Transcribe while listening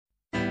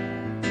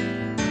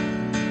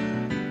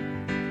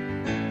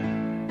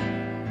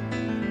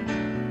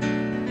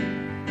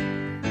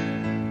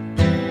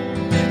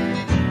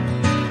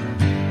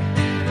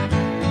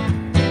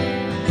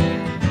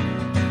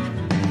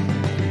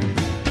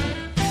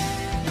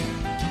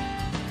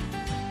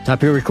Top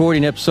Hill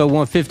Recording, episode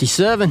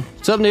 157.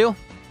 What's up, Neil?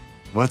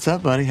 What's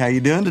up, buddy? How you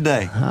doing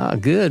today?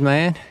 Good,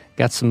 man.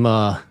 Got some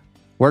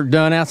work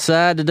done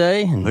outside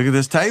today. And look at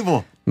this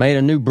table. Made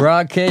a new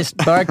broadcast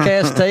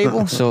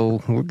table,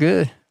 so we're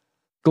good.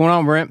 What's going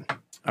on, Brent?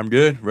 I'm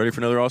good. Ready for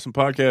another awesome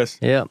podcast.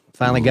 Yep.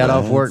 Finally got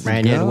off work,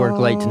 man. You had to work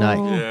late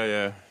tonight.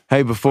 Yeah.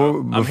 Hey,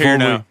 before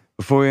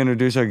we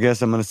introduce our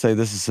guest, I'm going to say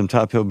this is some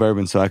Top Hill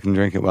bourbon so I can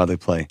drink it while they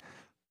play.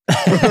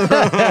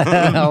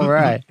 All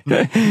right.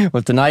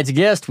 Well, tonight's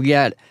guest, we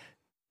got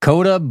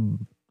Coda.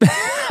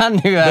 I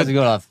knew I was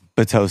going off.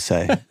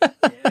 Battousai.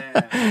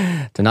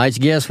 Yeah. Tonight's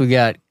guest, we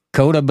got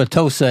Coda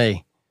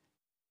Battousai.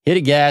 Hit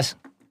it, guys.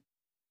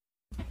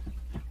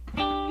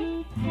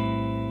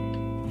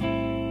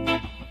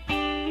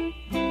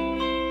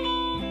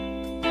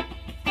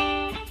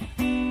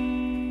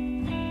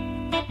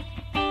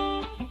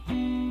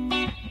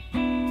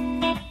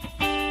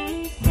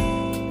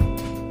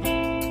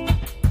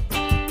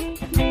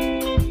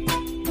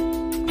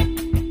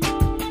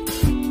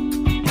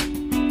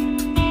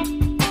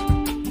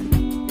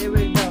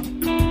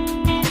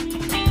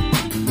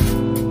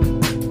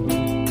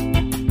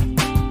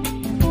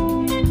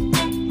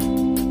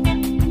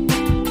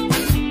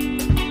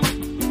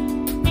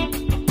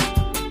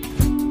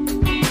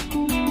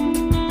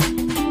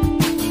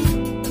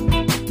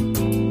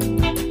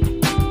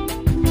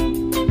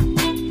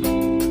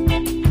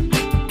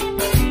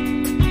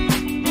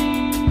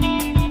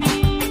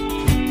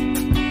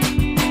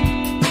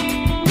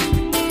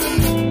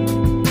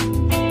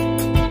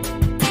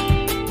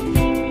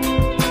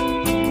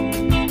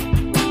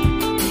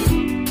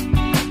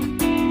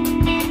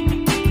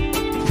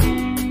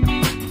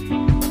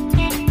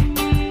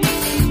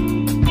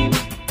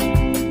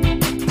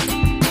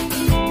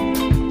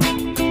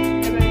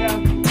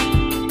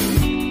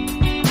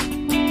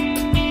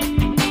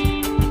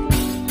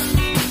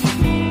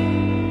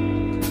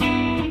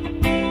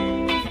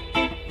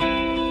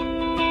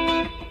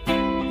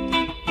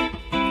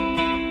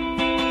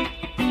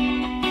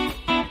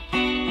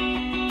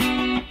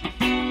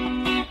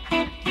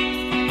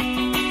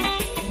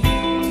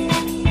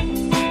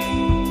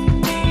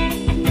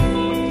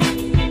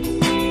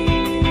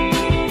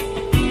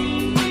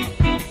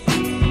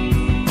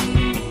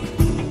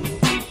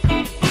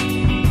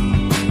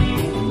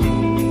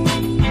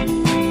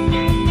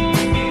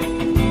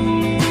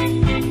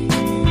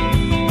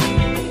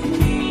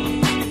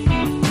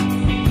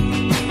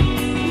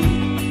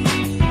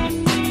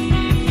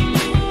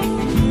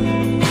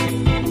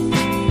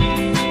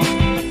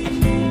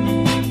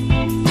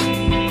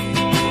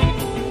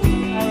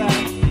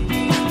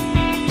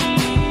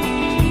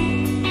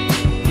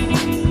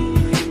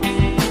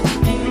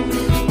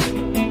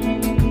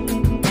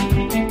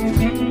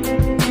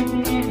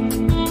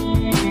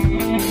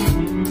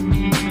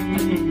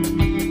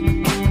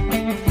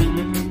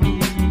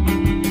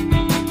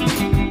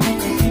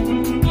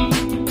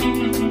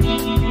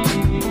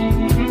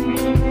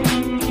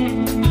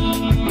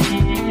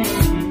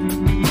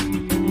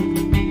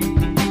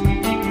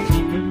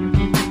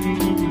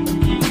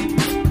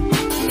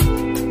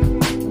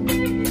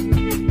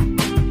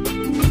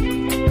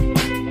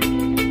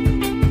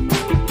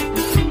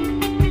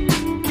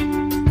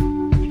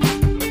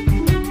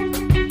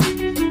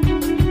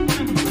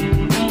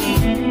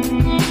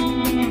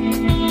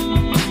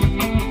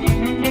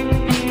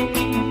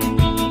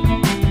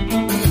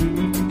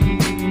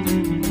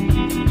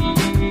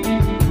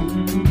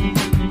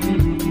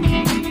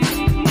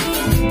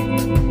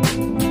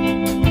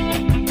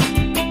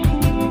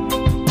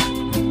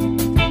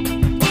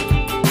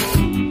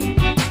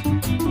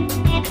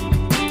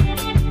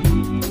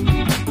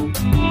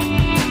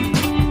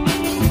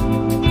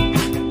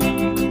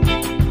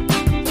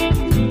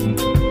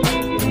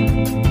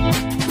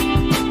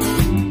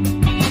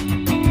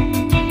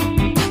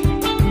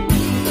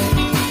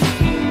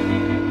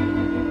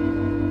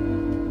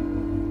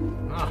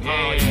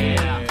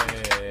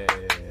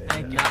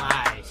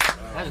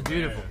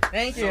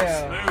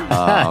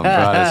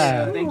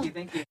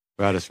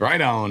 Brought us right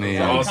on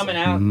in. Awesome. Coming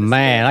out.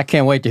 Man, I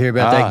can't wait to hear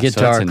about that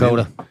guitar,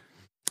 Coda.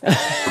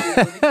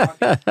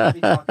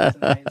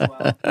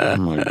 Oh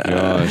my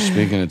gosh!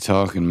 Speaking of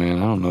talking, man,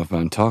 I don't know if I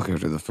can talk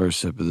after the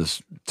first sip of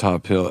this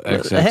Top Hill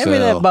XXL. Hand me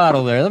that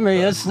bottle there.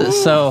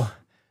 So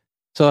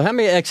how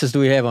many X's do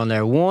we have on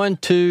there? 1,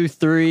 2,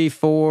 3,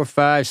 4,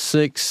 5,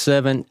 6,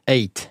 7,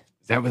 8.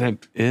 Is that what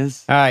that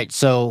is? All right,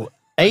 so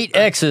 8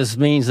 X's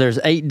means there's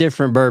 8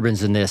 different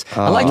bourbons in this.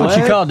 I like what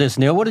you called this,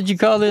 Neil. What did you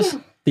call this?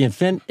 The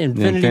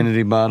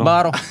infinity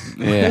bottle.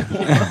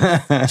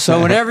 Yeah.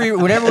 So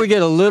whenever we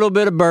get a little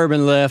bit of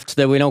bourbon left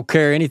that we don't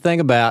care anything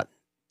about,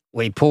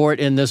 we pour it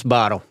in this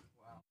bottle.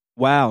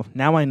 Wow,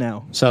 now I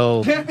know.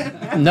 So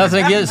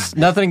nothing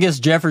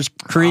against Jeffers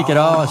Creek at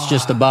all. It's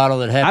just a bottle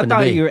that happened to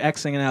be. I thought you were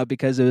Xing it out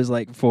because it was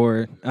like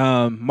for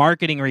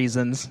marketing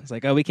reasons. It's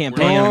like, oh, we can't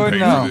pay We're them.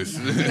 not gonna pay for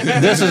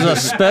this. This is a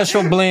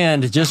special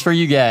blend just for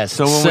you guys.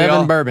 So when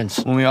 7 bourbons.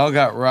 When we all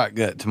got rock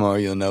gut tomorrow,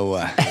 you'll know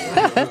why.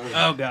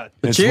 Oh, God.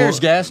 Cheers,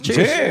 guys.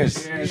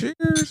 Cheers.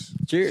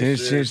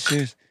 Cheers.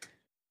 Cheers.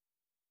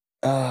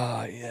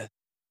 Oh, yeah.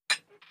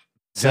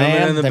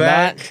 Gentlemen in the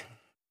back.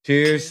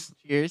 Cheers.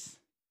 Cheers.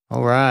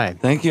 All right.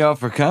 Thank you all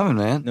for coming,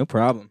 man. No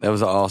problem. That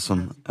was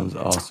awesome.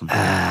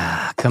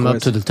 Come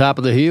up to the top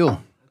of the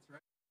hill.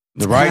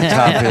 The right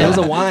top It hill. was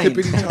a wind.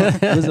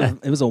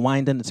 It was a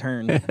wind and a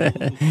turn.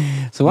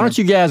 So why don't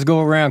you guys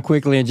go around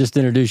quickly and just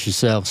introduce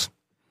yourselves?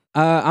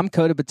 I'm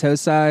Coda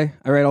Battousai.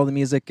 I write all the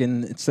music,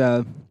 and it's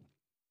and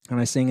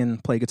I sing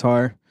and play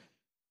guitar.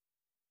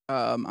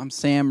 I'm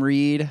Sam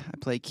Reed. I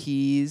play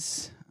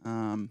keys.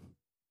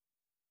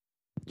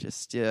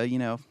 Just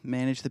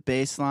manage the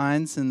bass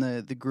lines and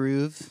the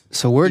groove.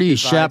 So where do Keep you it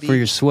shop vibey. for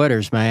your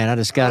sweaters, man? I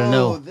just got to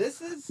know.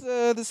 This is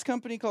this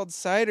company called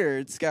Cider.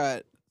 It's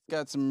got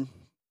some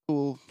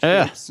cool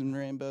Yeah. shapes and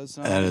rainbows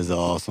on That it. is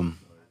awesome.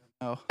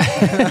 Oh.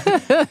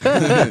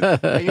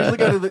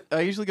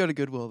 I usually go to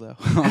Goodwill though.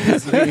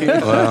 Honestly.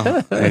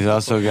 Well, he's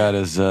also got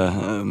his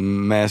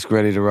mask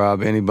ready to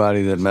rob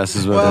anybody that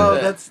messes with Well,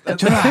 him. that's He's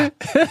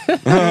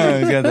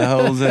got the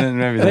holes in it and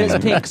But everything.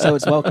 it's pink, so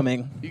it's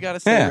welcoming. you gotta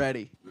stay Yeah.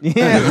 ready.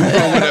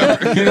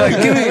 Yeah. You're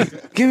like,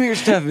 give me your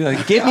stuff. You're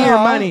like, Give me your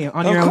 "Aw, money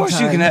on your Of own course you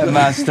time." can have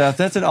my stuff.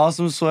 That's an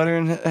awesome sweater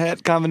and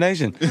hat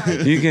combination.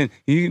 You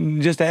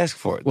can just ask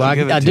for it. Well, They'll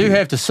give it I to do you.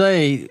 have to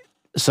say,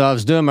 so I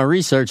was doing my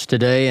research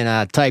today, and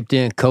I typed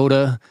in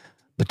Coda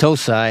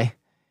Battousai,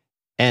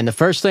 and the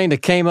first thing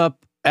that came up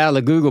out of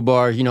the Google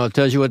bar, it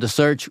tells you what to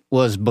search,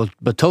 was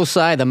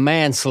Battousai the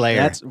Manslayer.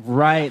 That's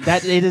right.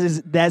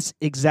 That's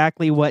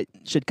exactly what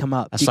should come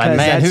up. It's like,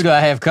 man, who do I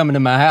have coming to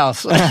my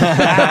house? No,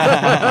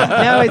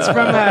 it's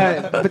from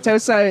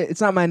Battousai. It's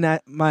not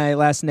my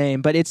last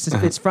name, but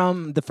it's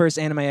from the first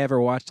anime I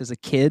ever watched as a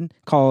kid. It's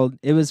called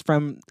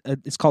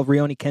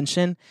Rurouni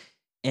Kenshin,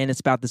 and it's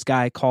about this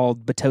guy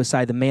called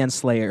Battousai the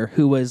Manslayer,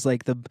 who was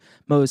like the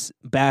most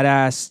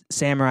badass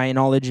samurai in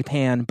all of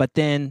Japan. But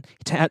then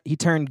he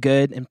turned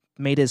good and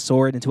made his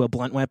sword into a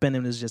blunt weapon,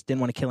 and didn't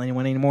want to kill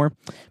anyone anymore.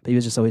 But he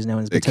was just always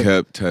known as They Battousai.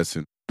 kept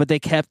testing. But they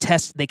kept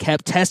testing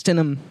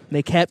him. But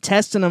he Shouldn't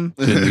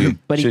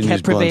use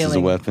kept blunts as a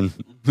prevailing. weapon.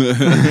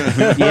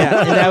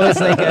 Yeah, and that was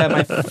like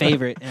my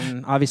favorite.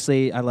 And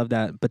obviously, I love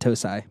that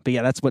Battousai. But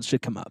yeah, that's what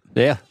should come up.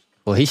 Yeah.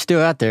 Well, he's still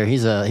out there.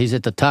 He's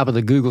at the top of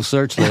the Google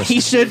search list. He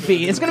should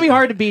be. It's going to be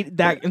hard to beat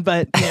that,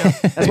 but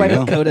that's why I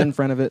put Coda in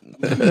front of it.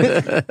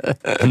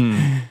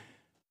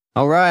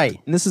 All right.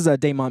 And this is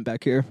Damont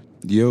back here.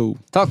 Yo.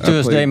 Talk to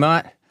us,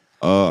 Damont.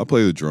 I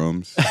play the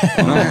drums. That's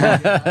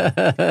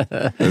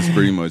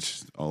pretty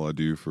much all I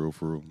do for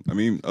real. I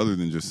mean, other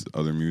than just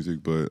other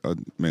music, but I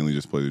mainly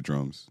just play the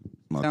drums.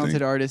 My Talented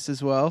thing. artist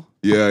as well.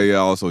 Yeah, I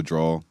also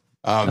draw.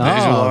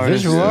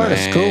 Visual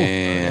artist, cool.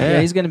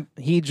 Man. Yeah,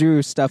 he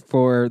drew stuff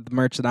for the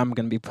merch that I'm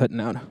going to be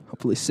putting out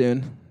hopefully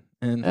soon.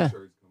 And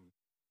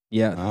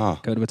yeah, Oh,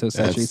 Coda Battousai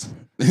that's-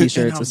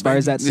 t-shirts as far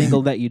as that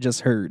single that you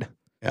just heard.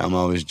 yeah, I'm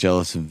always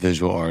jealous of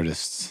visual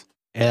artists.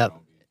 Yep.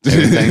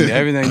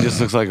 Everything just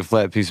looks like a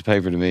flat piece of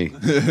paper to me.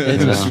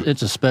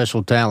 It's a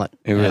special talent.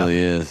 It really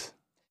is.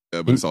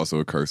 Yeah, but it's also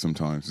a curse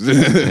sometimes.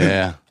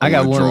 Yeah. I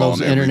got wanna one of draw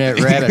those on internet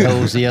everything. rabbit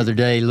holes the other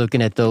day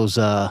looking at those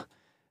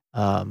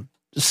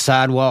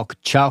sidewalk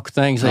chalk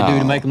things they do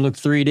to make them look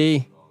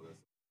 3D.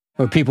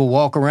 Where people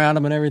walk around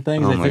them and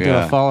everything. Oh They my think they're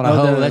God. falling a Oh,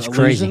 hole. the That's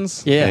crazy.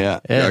 illusions? Yeah. Yeah.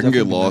 Yeah, I can get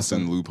definitely lost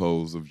awesome. in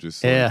loopholes of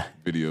just Yeah.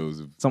 videos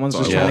of Someone's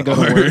just sidewalk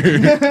trying to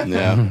go to art.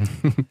 Yeah.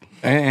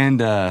 and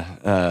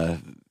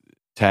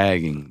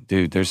tagging.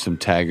 Dude, there's some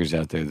taggers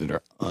out there that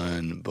are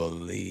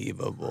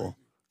unbelievable.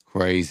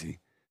 Crazy.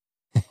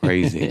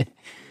 Yeah,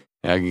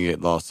 I can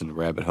get lost in the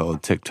rabbit hole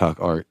of TikTok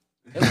art.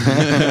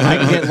 I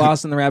can get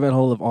lost in the rabbit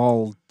hole of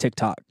all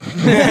TikTok.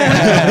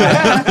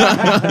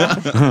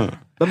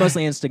 But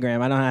mostly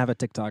Instagram. I don't have a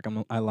TikTok.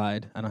 I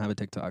lied. I don't have a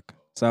TikTok.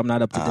 So I'm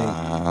not up to date.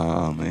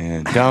 Oh,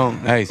 man. Don't.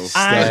 Hey, I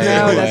stay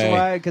know, away. that's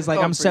why. Because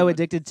I'm so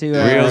addicted to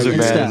Reels are bad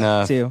Insta,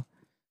 enough. too.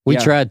 We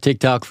Yeah. tried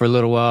TikTok for a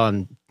little while,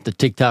 and the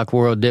TikTok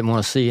world didn't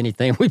want to see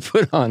anything we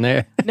put on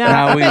there. No, No,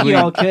 I bet we- you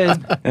all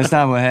could. That's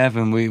not what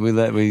happened. We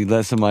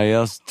let somebody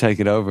else take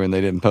it over, and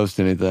they didn't post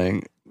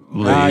anything.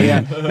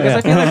 Yeah, because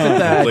I feel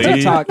like with Leave,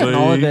 TikTok and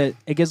all of leave.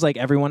 it gives like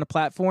everyone a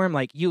platform.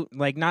 Like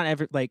not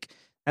every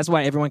that's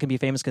why everyone can be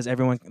famous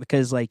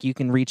because like you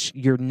can reach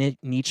your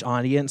niche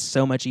audience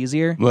so much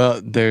easier. Well,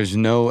 there's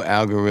no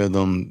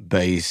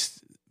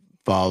algorithm-based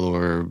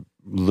follower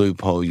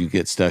loophole you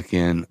get stuck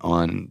in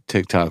on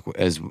TikTok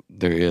as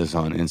there is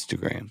on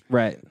Instagram.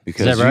 Right.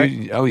 Because Is that right?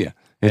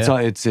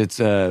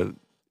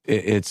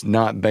 It's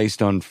not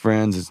based on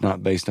friends. It's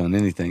not based on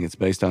anything. It's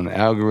based on the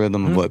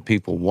algorithm of what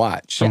people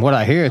watch. From what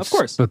I hear, it's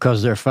course.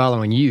 because they're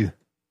following you.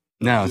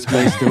 No, it's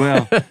based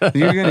well.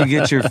 You're going to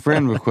get your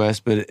friend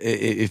request, but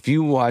if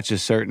you watch a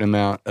certain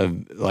amount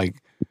of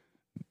like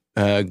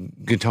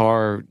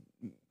guitar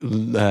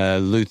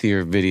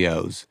luthier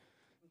videos,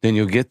 then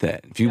you'll get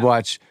that. If you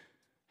watch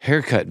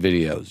haircut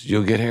videos,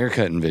 you'll get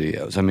haircutting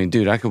videos. I mean,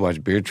 dude, I could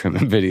watch beard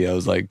trimming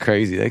videos like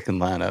crazy. They can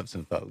line up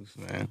some folks,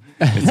 man.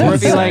 It's Or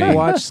if you like insane.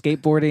 watch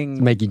skateboarding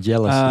Make you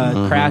jealous.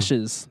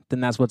 crashes, then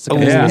that's what's Oh,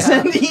 going yeah. to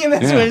send you.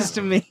 That's what it's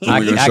to me.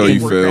 I'm I gonna show you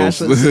can-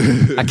 fails.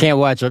 I can't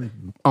watch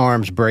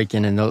arms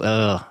breaking and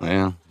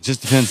Yeah,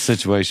 just depends the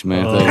situation,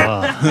 man.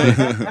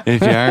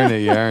 If you earn it,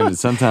 you earn it.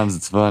 Sometimes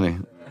it's funny.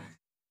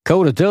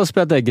 Coda, tell us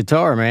about that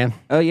guitar, man.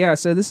 Oh yeah,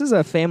 so this is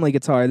a family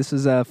guitar. This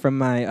is from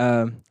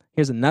my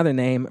here's another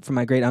name from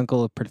my great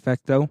uncle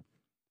Perfecto.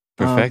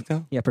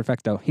 Perfecto? Yeah,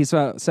 Perfecto. He's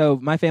so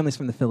my family's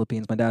from the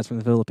Philippines. My dad's from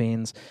the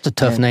Philippines. It's a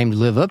tough name to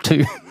live up to.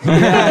 Yeah.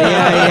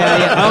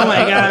 Oh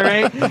my god,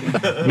 right?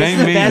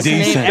 Name me Best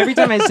decent. name. Every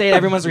time I say it,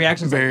 everyone's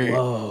reaction is like,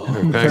 whoa.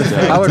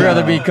 Perfecto. I would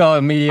rather be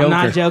called mediocre. I'm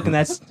not joking.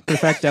 That's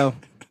Perfecto.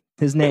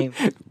 His name.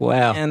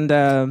 Wow. And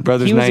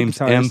Brother's he was a name's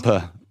guitarist.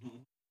 Empa.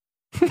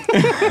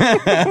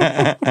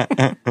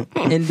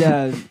 And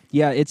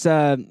yeah, it's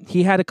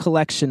he had a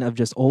collection of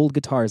just old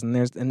guitars, and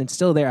it's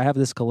still there. I have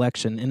this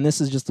collection, and this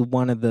is just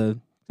one of the.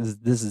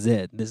 This is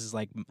it. This is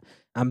like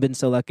I've been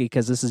so lucky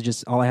because this is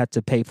just all I had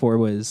to pay for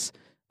was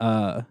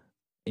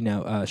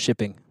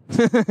shipping.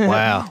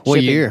 Wow. What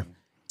Shipping. year?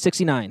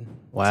 69.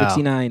 Wow.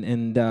 69,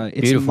 and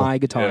it's Beautiful. my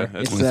guitar. Yeah,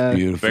 that's it's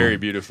beautiful. Very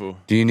beautiful.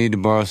 Do you need to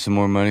borrow some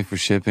more money for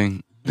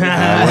shipping? What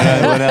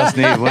else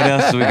do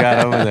we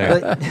got over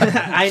there?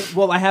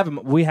 I have them.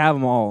 We have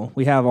them all.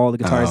 We have all the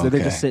guitars. Oh,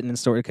 They're okay. just sitting in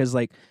storage because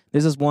like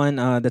there's this one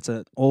that's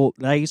a old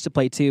that I used to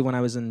play too when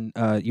I was in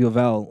U of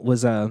L.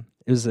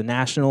 It was a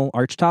National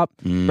arch top,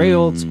 very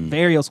old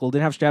school.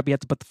 Didn't have a strap. You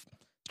had to put the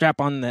strap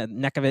on the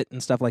neck of it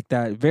and stuff like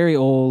that. Very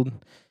old,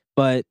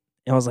 but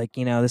I was like,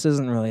 this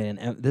isn't really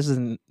this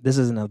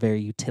isn't a very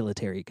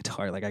utilitarian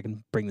guitar. Like I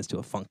can bring this to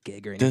a funk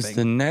gig or anything. Does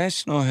the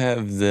National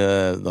have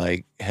the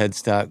like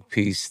headstock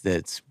piece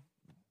that's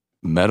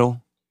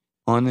metal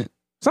on it?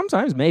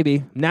 Sometimes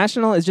maybe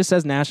National. It just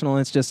says National.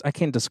 And it's just I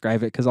can't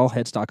describe it because all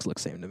headstocks look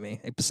same to me.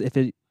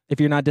 If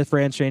you're not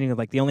differentiating,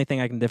 like the only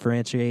thing I can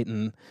differentiate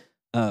and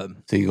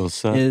Seagull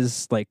suck.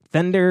 is like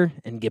Fender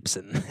and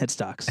Gibson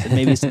headstocks and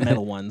maybe some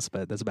metal ones,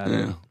 but that's about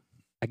it. Yeah.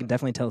 I can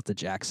definitely tell it's a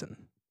Jackson.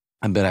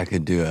 I bet you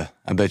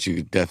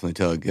could definitely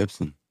tell a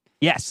Gibson.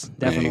 Yes,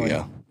 definitely. There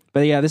you go.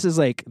 But yeah, this is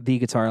like the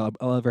guitar I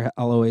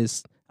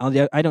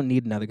don't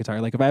need another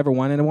guitar. Like if I ever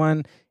wanted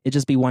one, it'd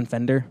just be one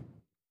Fender.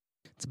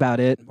 It's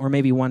about it, or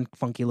maybe one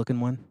funky looking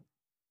one.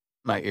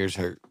 My ears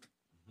hurt.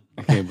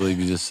 I can't believe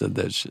you just said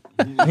that shit.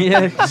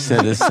 Yeah. You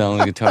said this is the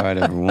only guitar I'd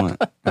ever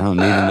want. I don't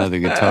need another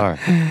guitar.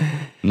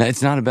 No,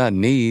 it's not about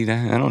need.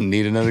 I don't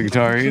need another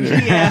guitar either.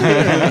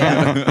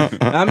 Yeah.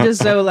 I'm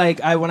just so like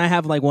when I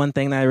have like one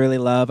thing that I really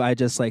love, I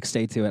just like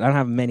stay to it. I don't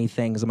have many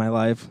things in my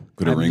life.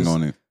 Put a ring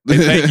on it. Hey,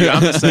 thank you.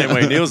 I'm the same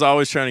way. Neil's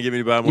always trying to get me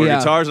to buy more Yeah.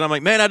 guitars, and I'm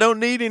like, man, I don't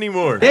need any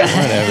more.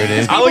 Whatever it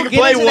is. I only can Get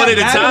play into one that at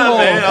a rabbit time, hole.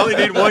 man. I only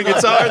need one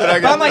guitar that I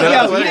But I'm can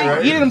like, play,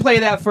 right? you didn't play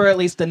that for at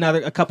least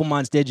a couple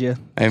months, did you?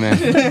 Hey, man.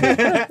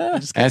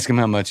 Ask him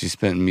how much he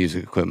spent in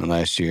music equipment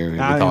last year with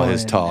I all know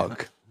his it.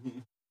 talk.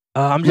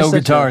 I'm just No such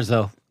a- guitars,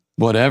 though.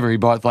 Whatever. He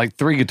bought like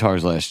 3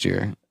 guitars last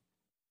year.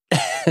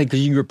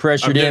 Because you were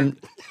pressured in.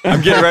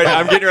 I'm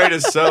getting ready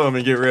to sell them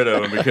and get rid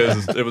of them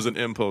because it was an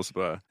impulse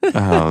buy.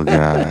 Oh,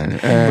 God.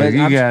 But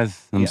You I'm-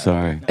 guys, I'm yeah.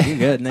 sorry. No, you're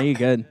good. No, you're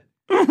good.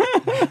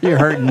 You're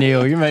hurting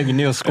Neil. You're making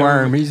Neil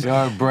squirm. He's You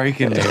are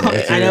breaking it.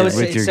 I know it's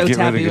with your so get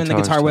rid of taboo, and the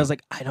guitar stuff. was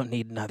like, I don't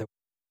need another.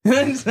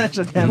 It's such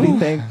a taboo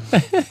thing.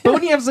 But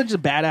when you have such a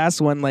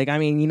badass one, like I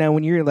mean,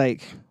 when you're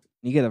like,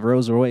 you get a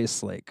Rolls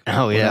Royce, like,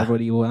 Oh, yeah. what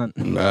do you want?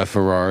 A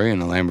Ferrari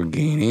and a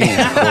Lamborghini and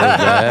a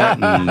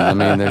Corvette. And, I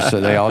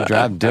mean, they all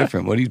drive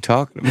different. What are you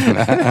talking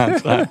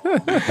about?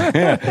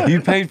 Yeah, you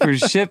paid for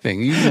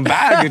shipping. You can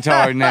buy a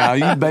guitar now.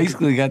 You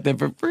basically got that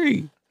for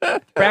free.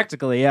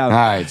 Practically, yeah. All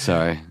right,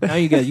 sorry. No,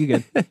 you good. You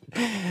good.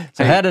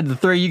 So how did the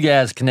three of you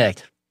guys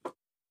connect?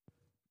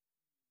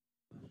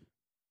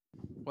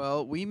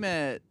 Well, we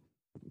met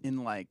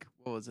in like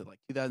what was it, like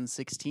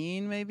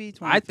 2016 maybe?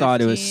 I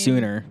thought it was 2015?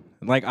 sooner.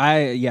 Like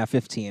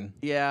 15.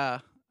 Yeah.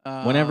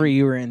 Whenever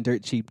you were in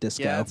Dirt Cheap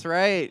Disco. Yeah, that's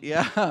right.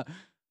 Yeah.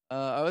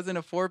 I was in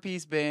a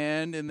 4-piece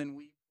band, and then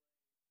we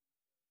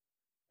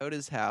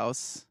Coda's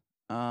house.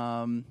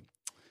 And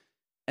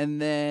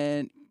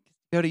then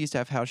Coda used to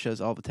have house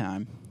shows all the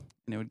time,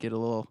 and it would get a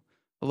little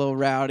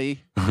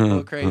rowdy, a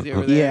little crazy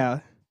over there. Yeah.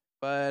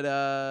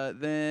 But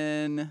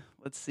then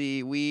let's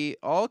see, we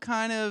all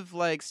kind of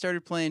like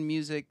started playing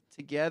music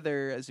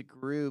together as a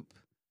group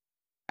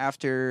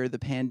after the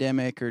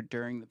pandemic or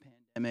during the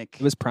pandemic.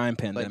 It was prime like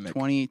pandemic.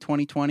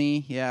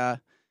 2020, yeah.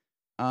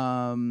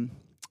 Yeah,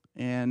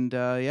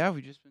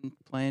 we've just been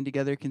playing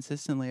together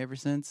consistently ever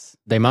since.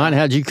 Damon,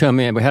 how'd you come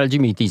in? But how did you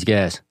meet these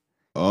guys?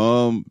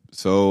 So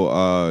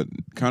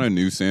kind of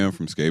knew Sam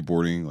from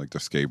skateboarding, like the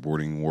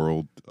skateboarding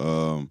world.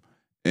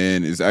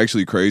 And it's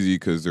actually crazy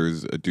because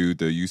there's a dude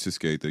that used to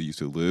skate that used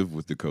to live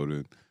with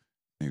Dakota.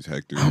 Name's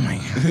Hector. Oh my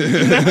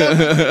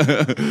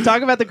God.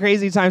 Talk about the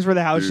crazy times for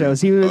the house Dude,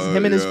 shows.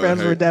 Him and his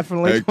friends were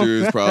definitely. Hector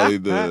is probably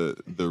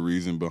the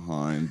reason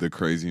behind the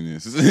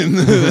craziness in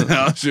the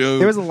house show.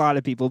 There was a lot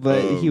of people,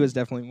 but he was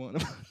definitely one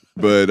of them.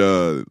 But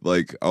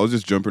like I was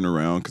just jumping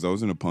around because I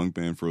was in a punk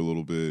band for a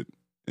little bit,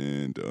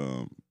 and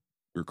we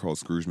were called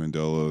Scrooge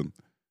Mandela,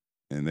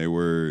 and they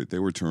were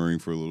touring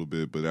for a little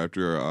bit. But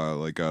after I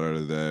like got out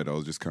of that, I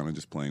was just kind of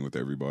just playing with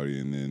everybody,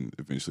 and then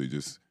eventually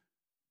just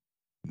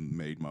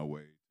made my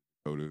way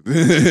Coda.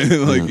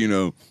 Like, you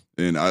know,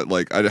 and I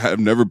have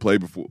never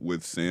played before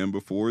with Sam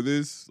before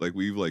this. Like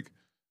we've like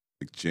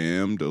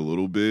jammed a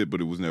little bit,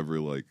 but it was never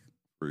like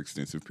for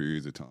extensive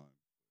periods of time.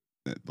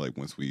 That, like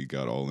once we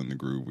got all in the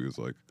groove, we was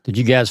like, Did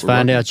you guys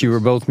find out you were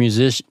both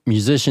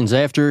musicians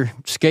after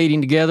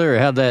skating together, or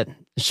how'd that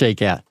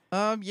shake out?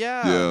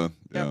 Yeah,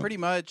 pretty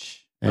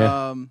much.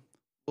 Yeah.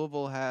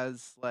 Louisville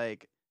has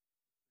like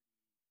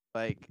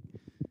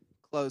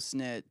close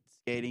knit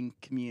skating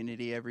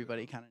community.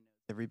 Everybody kind of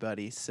knows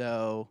everybody.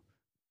 So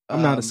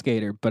I'm not a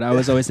skater, but I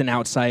was always an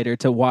outsider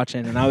to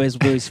watching, and I was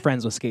always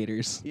friends with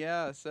skaters.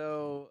 Yeah.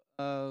 So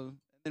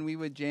then we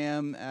would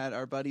jam at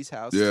our buddy's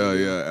house. Yeah, too,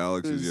 yeah,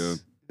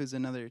 Alex's, who's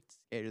another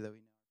skater that we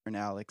know, and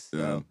Alex. Yeah.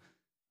 So,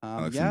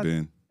 Alex and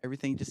Ben.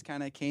 everything just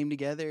kind of came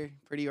together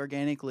pretty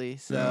organically.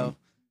 So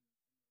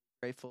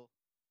grateful.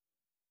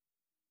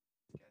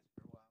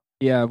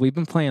 Yeah, we've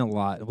been playing a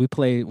lot. We've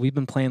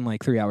been playing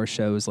like 3-hour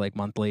shows like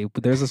monthly.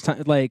 But there's this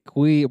time like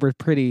we're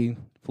pretty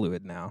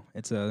fluid now.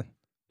 It's a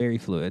very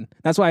fluid.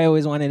 That's why I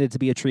always wanted it to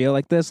be a trio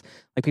like this.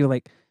 Like people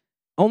like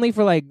only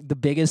for like the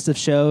biggest of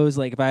shows.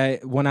 Like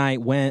when I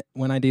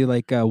do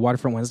like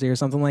Waterfront Wednesday or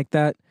something like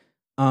that,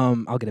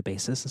 I'll get a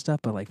bassist and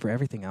stuff. But like for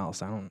everything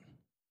else, I don't,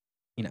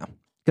 you know.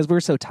 Because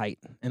we're so tight,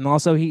 and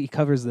also he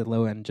covers the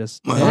low end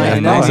just. He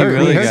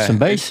heard some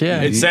bass.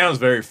 Yeah, It sounds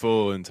very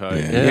full and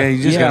tight. Yeah,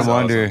 you just gotta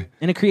wonder, awesome.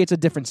 and it creates a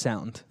different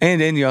sound. and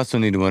then you also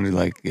need to wonder,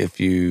 like, if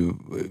you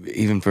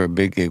even for a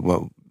big gig,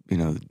 what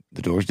the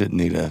Doors didn't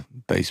need a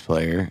bass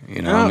player.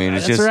 You know, I mean,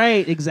 it's that's just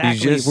right,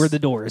 exactly. We're the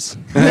Doors.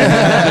 But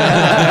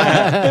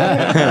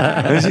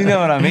you know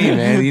what I mean,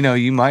 man. You know,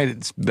 you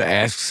might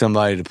ask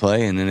somebody to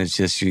play, and then it's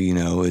just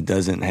it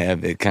doesn't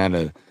have it kind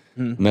of.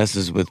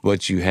 Messes with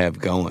what you have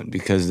going,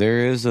 because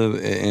there is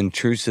a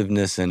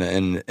intrusiveness and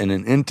an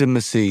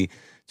intimacy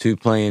to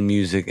playing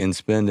music and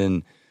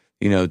spending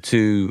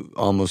 2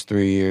 almost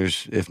 3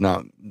 years, if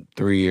not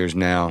 3 years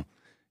now,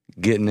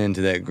 getting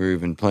into that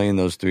groove and playing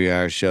those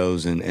 3-hour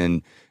shows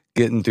and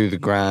getting through the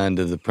grind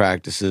of the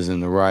practices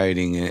and the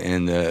writing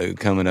and the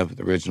coming up with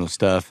the original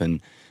stuff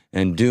and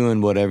doing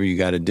whatever you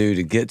got to do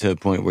to get to a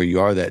point where you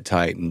are that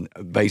tight and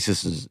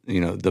basis is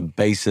the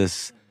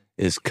basis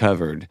is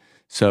covered.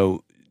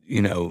 So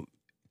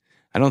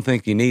I don't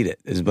think you need it,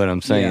 is what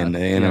I'm saying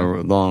in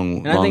a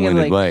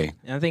long-winded way.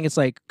 And I think it's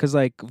like, because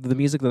like the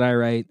music that I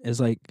write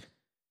is like,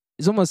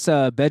 it's almost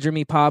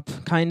bedroomy pop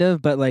kind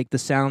of, but like the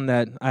sound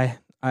that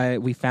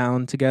we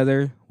found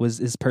together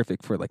is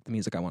perfect for like the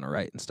music I want to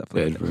write and stuff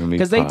like that.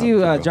 Because they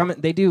do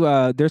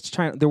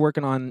they're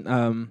working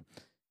on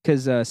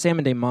because Sam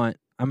and Damont,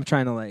 I'm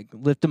trying to like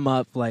lift them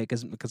up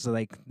because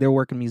like they're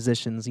working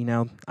musicians.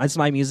 It's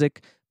my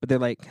music, but they're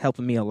like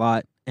helping me a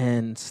lot.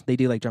 And they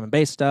do like drum and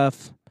bass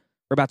stuff.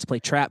 We're about to play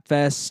Trap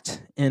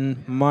Fest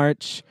in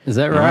March. Is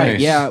that right? Nice.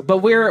 Yeah, but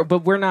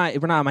we're not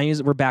my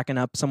music. We're backing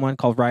up someone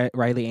called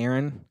Riley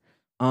Aaron.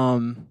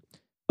 But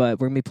we're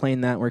gonna be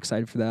playing that. We're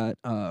excited for that.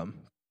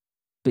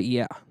 But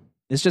yeah,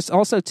 it's just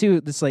also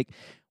too. It's like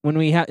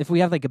if we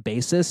have like a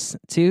bassist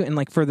too, and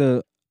like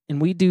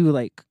we do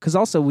like, because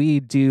also we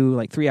do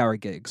like 3-hour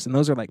gigs, and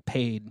those are like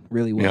paid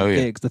really well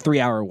gigs, the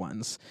 3-hour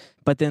ones.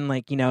 But then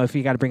like, if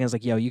you got to bring us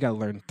like, you got to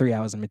learn 3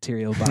 hours of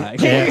material by,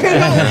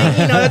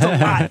 that's a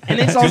lot. And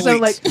it's also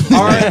like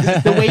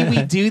the way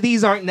we do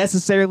these aren't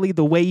necessarily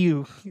the way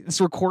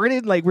it's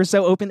recorded. Like we're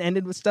so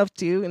open-ended with stuff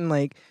too. And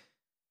like,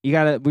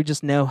 we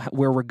just know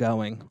where we're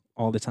going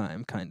all the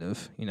time kind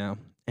of,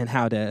 and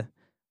how to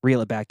reel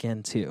it back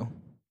in too.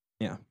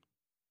 Yeah.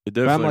 It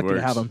definitely I'm lucky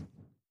works. to have them.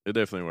 It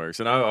definitely works.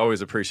 And I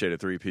always appreciate a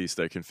 3-piece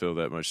that can fill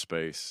that much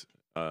space.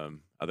 I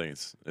think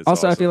it's also,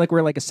 awesome. I feel like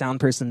we're like a sound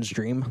person's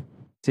dream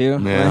too.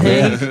 Yeah.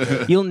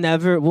 Like, we'll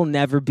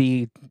never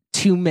be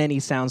too many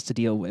sounds to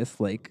deal with.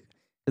 Like,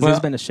 there's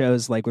been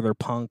shows like with our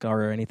punk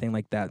or anything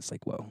like that. It's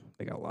like, whoa,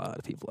 they got a lot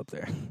of people up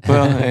there.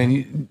 Well,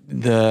 and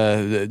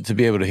the to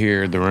be able to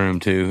hear the room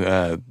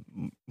too.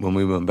 When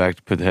we went back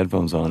to put the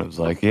headphones on, it was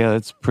like, yeah,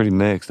 it's pretty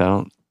mixed.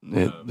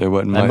 There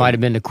wasn't. That might have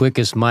been the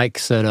quickest mic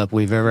setup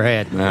we've ever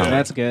had. No.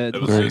 That's good.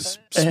 It was just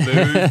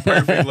smooth,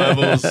 perfect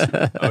levels.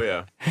 Oh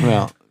yeah.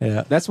 Well,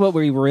 Yeah. That's what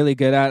we're really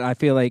good at. I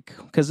feel like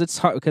because it's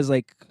hard, because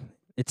like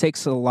it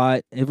takes a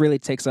lot. It really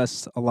takes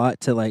us a lot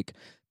to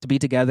be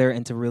together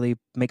and to really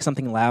make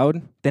something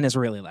loud. Then it's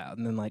really loud,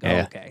 and then like, oh,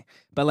 okay.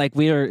 But like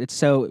we're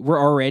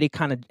already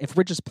kind of, if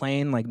we're just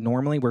playing like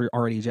normally, we're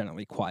already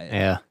generally quiet.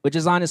 Yeah. Which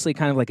is honestly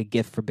kind of like a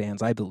gift for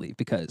bands, I believe,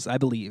 because I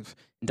believe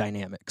in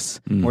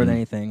dynamics more than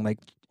anything. Like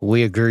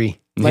We agree.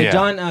 Yeah.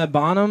 John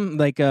Bonham,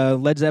 like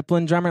Led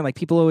Zeppelin drummer, like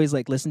people always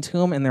like listen to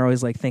him and they're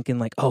always like thinking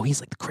like, oh, he's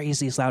like the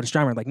craziest, loudest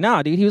drummer. Like,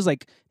 nah, dude, he was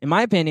like, in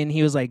my opinion,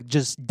 he was like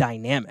just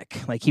dynamic.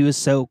 Like he was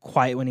so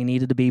quiet when he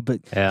needed to be,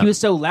 but he was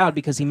so loud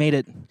because he made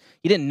it.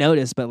 You didn't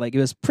notice, but like it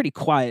was pretty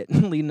quiet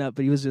leading up.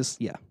 But he was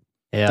just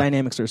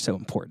Dynamics are so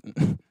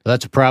important.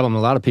 That's a problem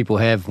a lot of people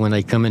have when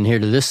they come in here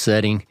to this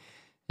setting.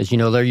 Is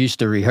they're used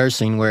to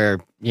rehearsing where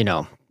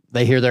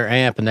they hear their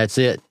amp and that's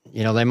it.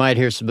 They might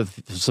hear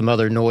some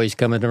other noise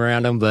coming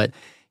around them, but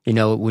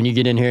when you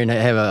get in here and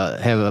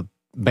have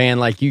band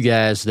like you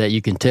guys that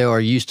you can tell are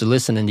used to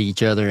listening to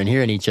each other and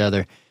hearing each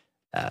other,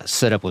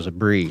 setup was a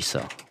breeze.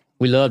 So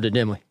we loved it,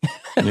 didn't we?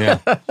 Yeah,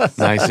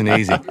 nice and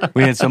easy.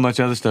 We had so much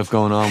other stuff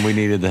going on. We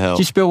needed the help.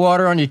 Did you spill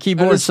water on your I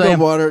keyboard, just spilled Sam?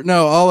 water.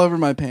 No, all over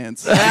my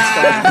pants. Wait,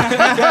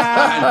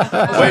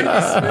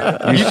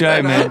 You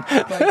should, man.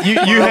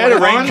 you had a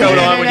raincoat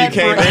on when you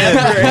came in.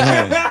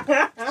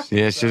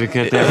 Yeah, should have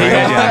kept that rain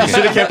jacket.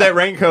 Should have kept that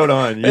raincoat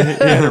on. You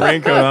had a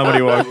raincoat on when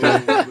he walked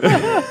in.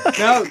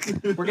 No,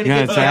 we're gonna You get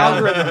got a the towel?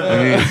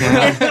 algorithm. You need a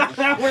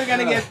towel? We're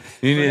gonna get.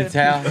 You need a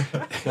towel?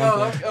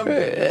 Oh, I'm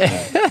good.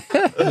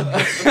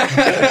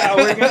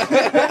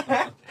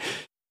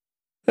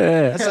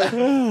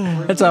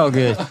 That's all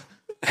good.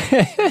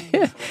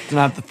 It's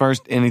not the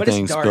first But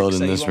anything it's dark, spilled so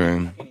in you this won't-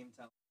 room. you can't even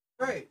tell.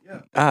 Right, yeah.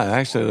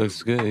 Actually, it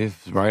looks good.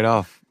 It's right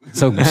off.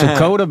 So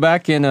Coda,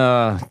 back in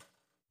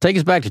take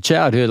us back to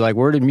childhood. Like,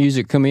 where did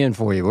music come in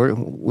for you?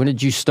 When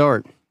did you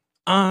start?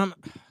 I've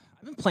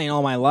been playing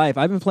all my life.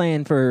 I've been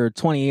playing for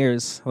 20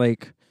 years. My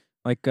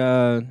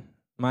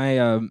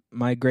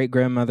great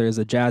grandmother is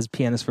a jazz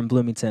pianist from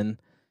Bloomington,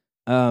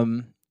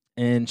 and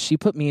she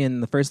put me in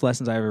the first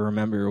lessons I ever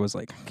remember was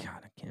like, God,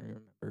 I can't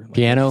remember. Like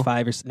Piano?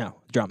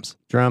 Drums.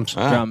 Drums.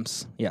 Ah.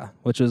 Drums. Yeah,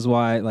 which was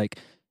why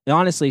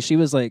honestly she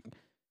was like.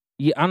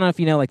 I don't know if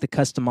you know like the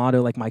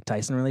Customato like Mike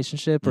Tyson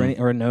relationship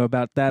or know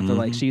about that, but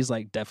like Mhm. she's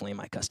like definitely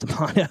my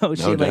Customato.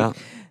 No doubt.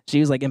 She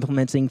was like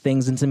implementing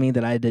things into me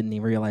that I didn't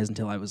even realize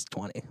until I was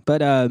 20.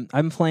 But I've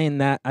been playing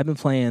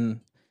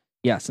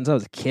since I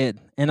was a kid,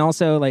 and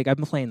also like I've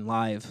been playing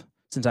live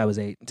since I was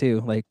 8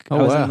 too. Like I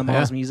was in the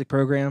Mom's music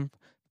program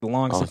for the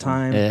longest of Awesome.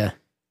 time. Yeah.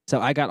 So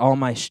I got all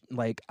my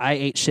I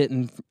ate shit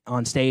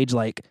on stage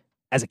like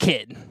as a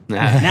kid.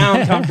 Now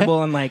I'm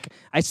comfortable and like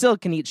I still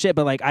can eat shit,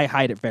 but like I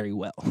hide it very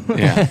well.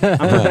 Yeah.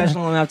 I'm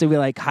professional enough to be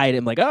like hide it.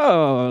 I'm like,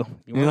 oh,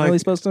 you weren't You're really like-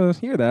 supposed to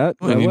hear that.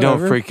 When but you don't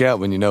whatever. freak out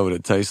when you know what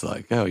it tastes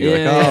like. Oh, you're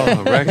Yeah. like,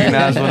 oh, I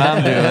recognize what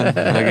I'm doing.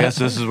 I guess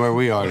this is where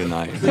we are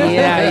tonight.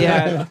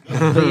 Yeah.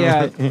 But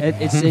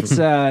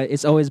yeah,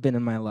 it's always been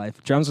in my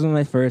life. Drums was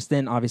my first,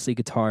 then obviously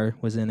guitar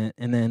was in it,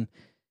 and then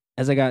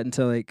as I got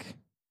into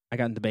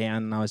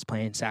band and I was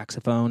playing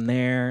saxophone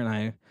there, and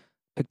I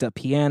picked up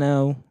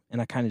piano, and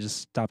I kind of just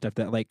stopped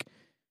after that. Like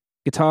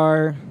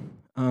guitar,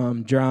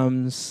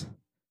 drums,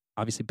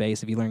 obviously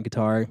bass if you learn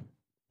guitar,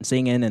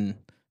 singing, and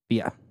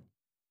yeah,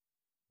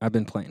 I've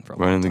been playing for a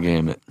long Running the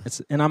time. gamut.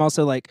 And I'm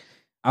also like,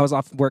 I was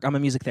off work. I'm a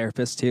music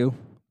therapist too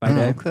by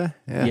day. Okay.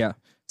 Yeah.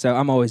 So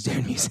I'm always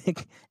doing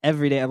music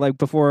every day. Like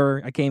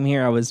before I came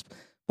here, I was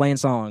playing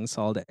songs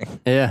all day.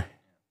 Yeah.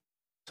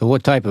 So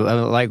what type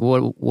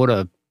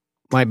of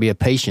might be a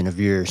patient of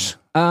yours?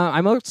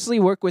 I mostly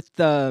work with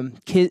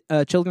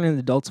children and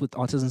adults with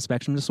autism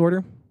spectrum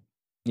disorder.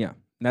 Yeah,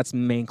 that's the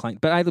main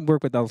client. But I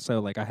work with also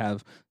like I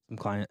have some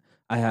client.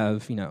 I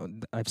have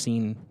I've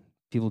seen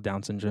people with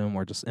Down syndrome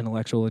or just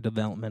intellectual or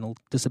developmental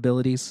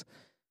disabilities.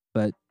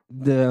 But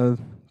the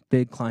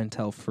big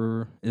clientele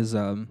is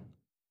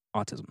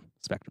autism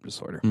spectrum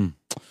disorder. Mm.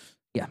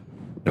 Yeah.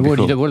 And what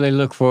do they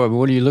look for?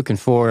 What are you looking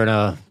for in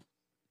a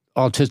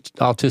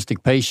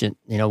autistic patient?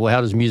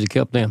 How does music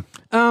help them?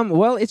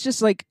 Well, it's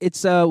just like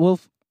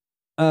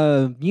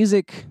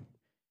music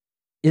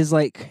is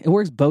like it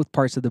works both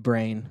parts of the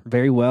brain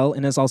very well,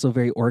 and it's also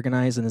very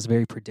organized and is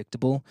very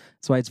predictable.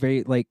 That's why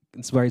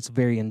it's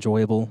very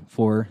enjoyable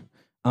for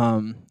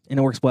and it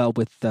works well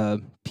with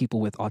people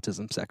with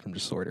autism spectrum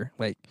disorder.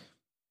 Like,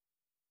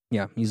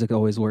 yeah, music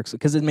always works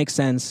because it makes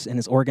sense and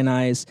it's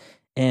organized,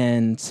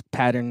 and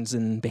patterns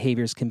and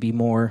behaviors can be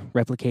more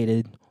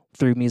replicated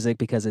through music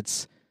because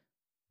it's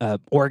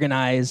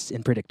organized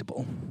and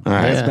predictable. All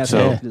right. That's the best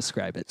So, way to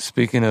describe it.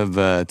 speaking of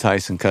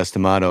Tyson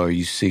Customato, are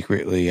you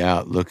secretly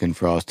out looking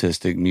for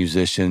autistic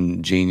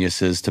musician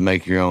geniuses to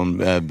make your own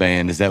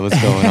band? Is that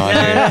what's going on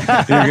here?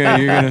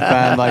 You're gonna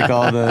find like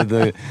all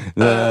the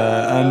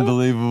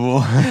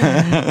unbelievable.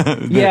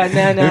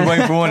 Yeah, no. You're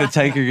waiting for one to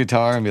take your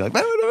guitar and be like,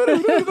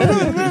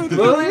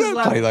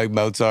 play like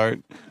Mozart.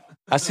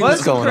 I see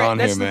what's going on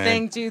that's here, the man.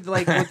 thing too.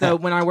 Like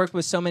when I work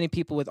with so many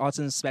people with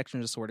autism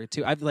spectrum disorder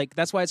too,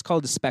 that's why it's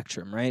called the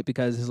spectrum, right?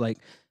 Because it's like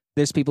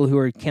there's people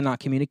who cannot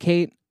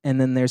communicate,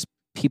 and then there's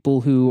people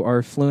who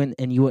are fluent,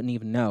 and you wouldn't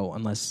even know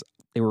unless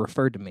they were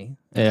referred to me.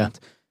 Yeah. And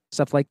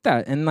stuff like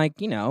that, and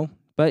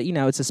but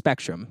it's a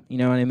spectrum. You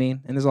know what I mean?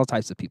 And there's all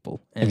types of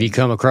people. And Have you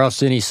come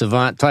across any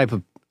savant type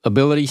of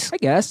abilities? I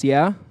guess,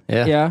 yeah.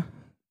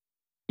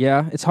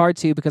 Yeah, it's hard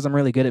too because I'm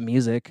really good at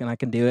music and I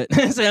can do it.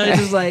 So it's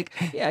just like,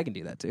 yeah, I can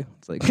do that too.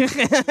 It's like,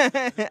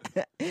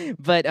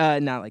 but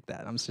not like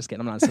that. I'm just kidding.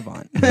 I'm not a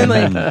savant.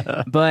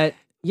 But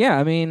yeah,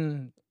 I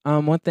mean,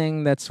 one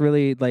thing that's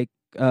really like,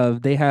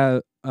 they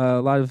have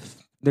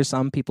there's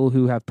some people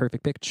who have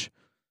perfect pitch,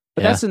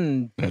 but that's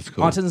in That's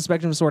cool. autism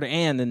spectrum disorder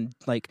and in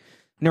like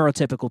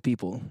neurotypical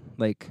people.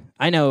 Like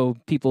I know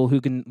people who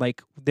can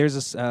like. There's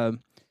this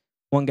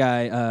one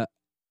guy.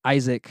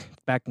 Isaac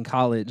back in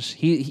college.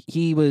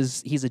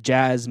 He's a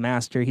jazz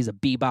master. He's a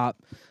bebop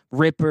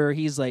ripper.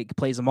 He's like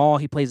plays them all.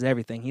 He plays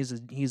everything. He is a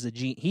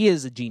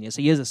genius.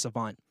 He is a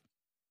savant.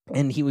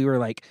 And we were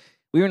like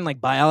we were in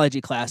like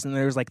biology class, and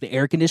there was like the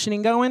air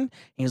conditioning going. And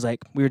he was like,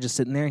 we were just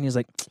sitting there, and he was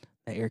like,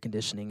 "The air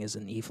conditioning is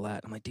an E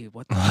flat." I'm like, "Dude,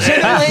 what the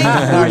shit?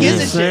 Who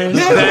gives a shit?"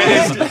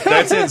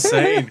 That's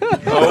insane.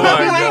 Oh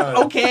my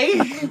god. Okay,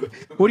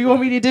 what do you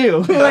want me to do?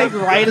 Like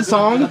write a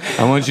song?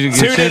 I want you to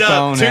get your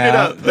phone Tune it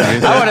out. up.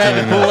 I would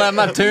have to pull out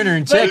my tuner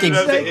and check him.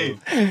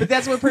 But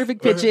that's what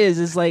perfect pitch is.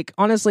 Is like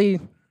honestly,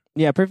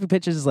 yeah, perfect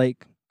pitch is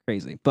like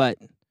crazy. But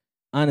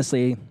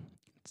honestly,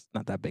 it's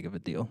not that big of a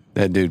deal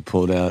That dude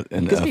pulled out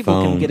because a people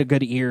phone. can get a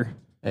good ear.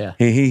 Yeah.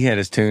 He had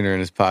his tuner in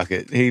his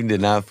pocket. He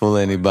did not fool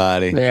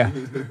anybody. Yeah.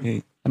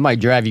 It might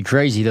drive you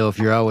crazy though if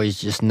you're always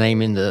just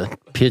naming the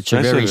pitch of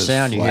Especially every if it's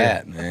sound you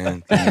hear. flat,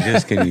 man.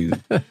 Can you?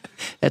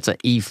 That's an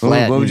E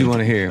flat. What would you want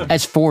to hear?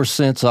 That's 4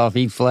 cents off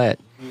E flat.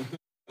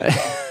 A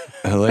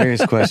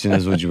hilarious question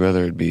is: would you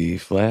rather it be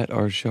flat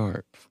or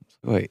sharp?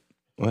 Wait,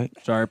 what?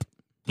 Sharp.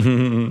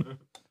 There's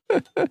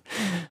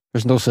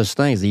no such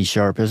thing as E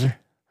sharp, is there?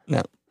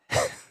 No.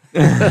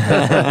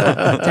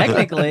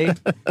 Technically,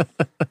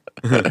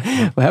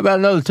 Well, how about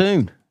another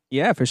tune?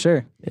 yeah, for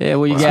sure. Yeah,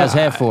 what you guys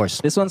have for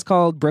us? This one's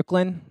called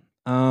Brooklyn.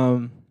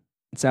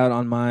 It's out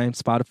on my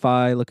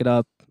Spotify. Look it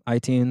up,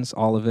 iTunes,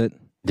 all of it.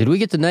 Did we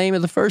get the name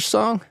of the first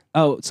song?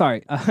 Oh,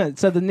 sorry.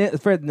 So the name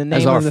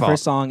our of the fault.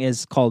 first song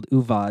is called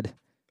Uvad.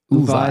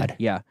 Uvad.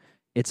 Yeah,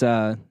 it's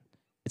a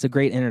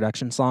great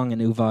introduction song,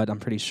 and Uvad, I'm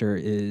pretty sure,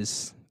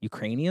 is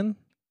Ukrainian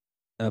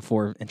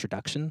for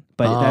introduction.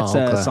 But Oh, that's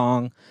a okay.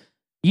 song.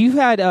 You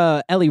had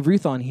Ellie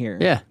Ruth on here.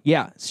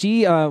 Yeah.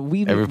 She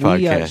Every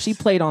podcast. she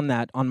played on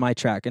that on my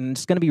track, and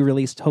it's going to be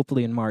released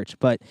hopefully in March.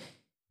 But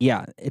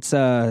yeah, it's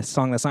a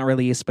song that's not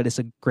released, but it's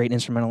a great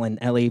instrumental, and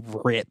Ellie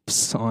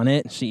rips on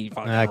it. She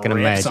fucking I can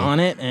rips imagine. on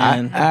it, I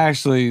and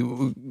actually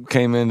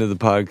came into the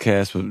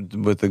podcast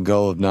with the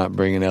goal of not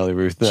bringing Ellie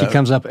Ruth up. She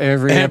comes up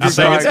every Every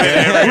episode. I think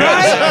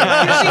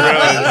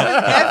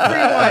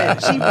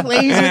it's every She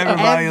plays with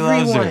Everybody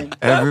loves everyone. her.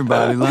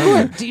 Everybody loves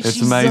her. Dude, It's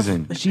she's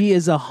amazing. She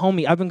is a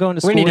homie. I've been going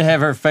to school. We need to with-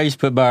 have her face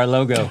put by our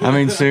logo. I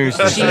mean,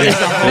 seriously. She is a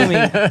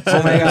homie.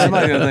 Oh my god.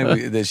 Somebody gonna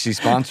think that she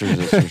sponsors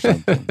us or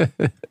something.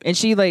 And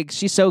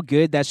she's so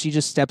good that she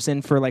just steps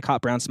in for like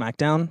Hot Brown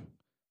SmackDown.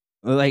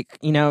 Like,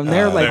 you know, and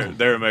they're like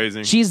They're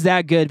amazing. she's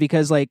that good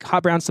because like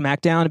Hot Brown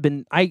SmackDown have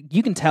been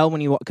you can tell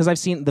when you because I've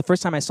seen the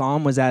first time I saw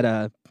them was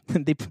at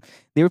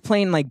they were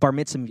playing like bar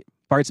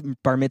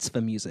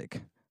mitzvah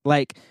music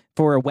like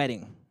for a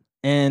wedding.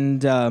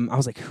 And I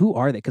was like, who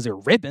are they? Because they're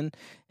ripping.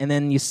 And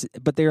then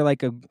but they're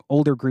like a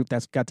older group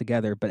that's got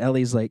together. But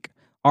Ellie's like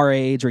our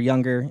age or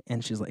younger,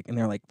 and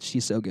they're like,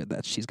 she's so good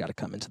that she's got to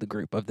come into the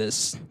group of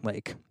this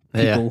like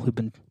people Yeah. who've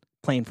been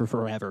playing for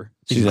forever.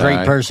 She's a all great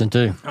right. person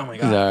too. Oh my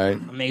She's all right.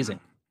 amazing.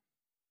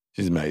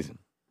 She's amazing.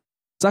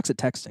 Sucks at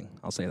texting.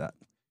 I'll say that.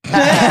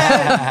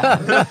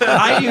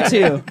 I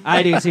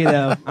do too,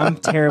 though. I'm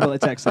terrible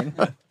at texting.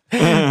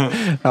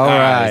 All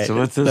right. So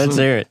what's this Let's one?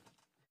 hear it.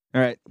 All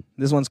right,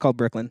 this one's called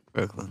Brooklyn.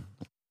 Brooklyn.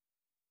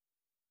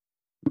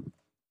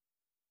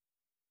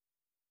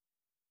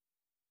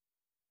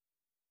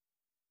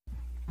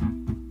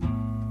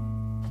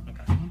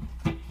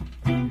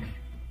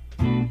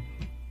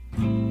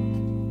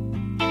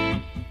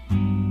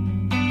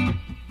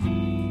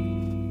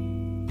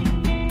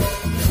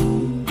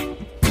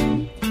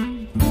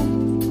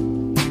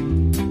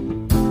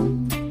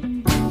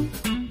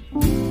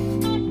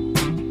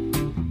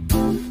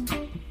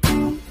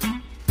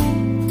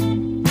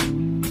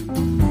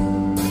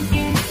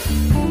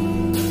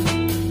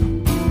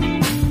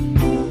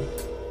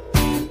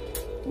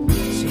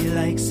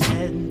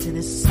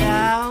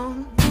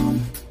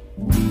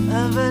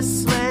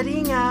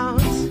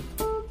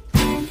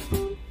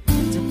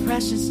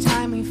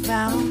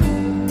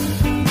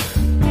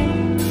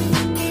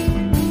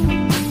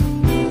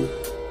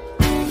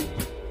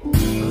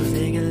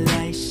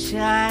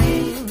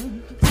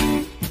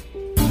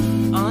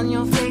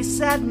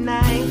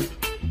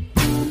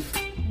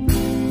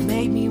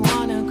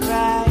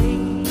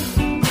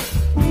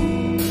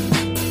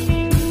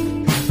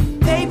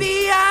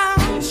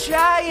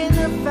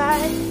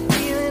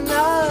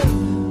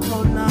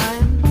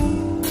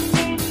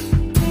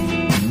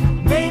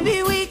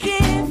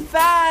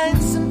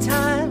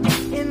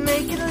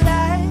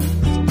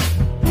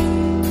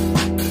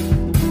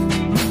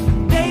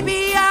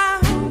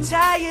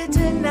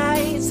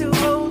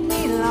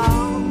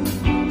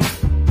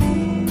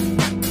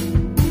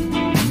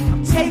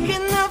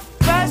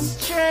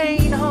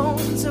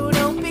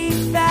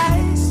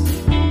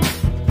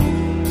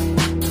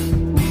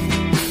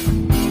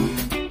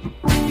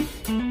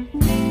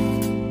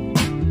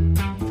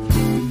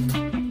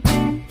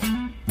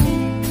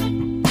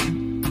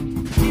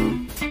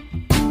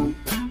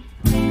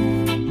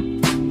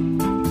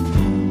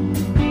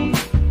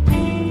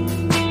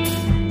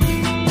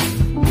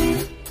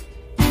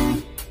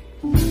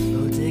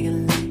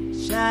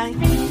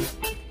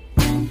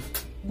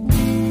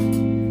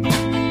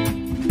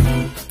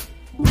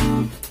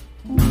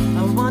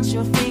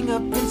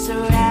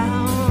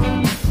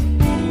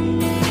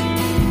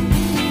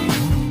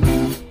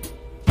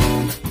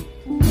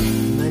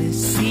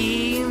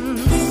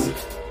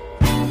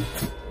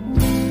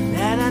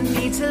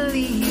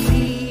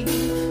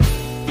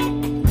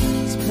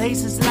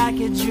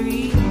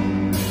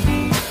 dream.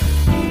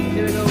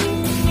 Here we go.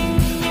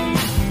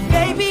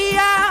 Baby,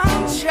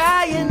 I'm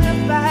trying to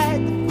fight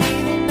the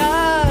feeling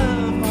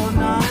of or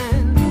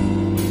none.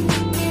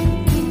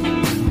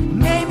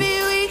 Maybe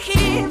we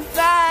can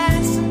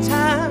find some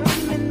time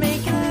and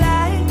make it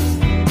last.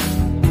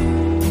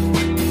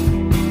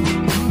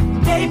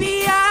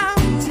 Baby,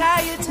 I'm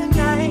tired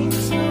tonight,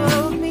 so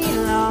hold me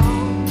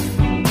long.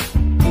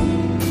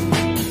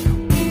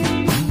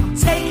 I'm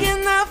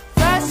taking the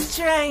first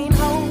train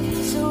home,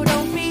 so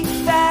don't be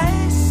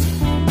fast.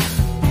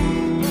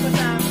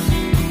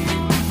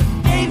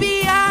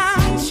 Baby,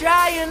 I'm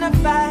trying to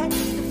fight the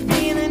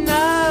feeling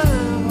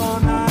of all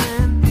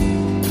night.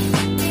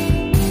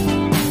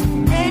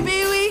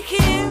 Maybe we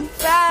can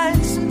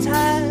find some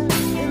time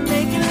and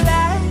make it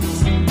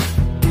last.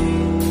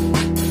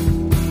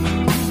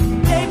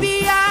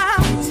 Baby,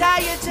 I'm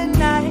tired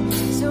tonight,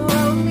 so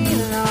hold me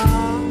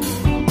long.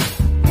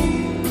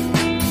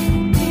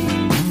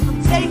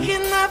 I'm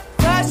taking the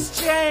first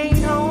train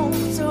home,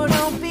 so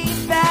don't be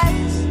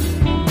fast.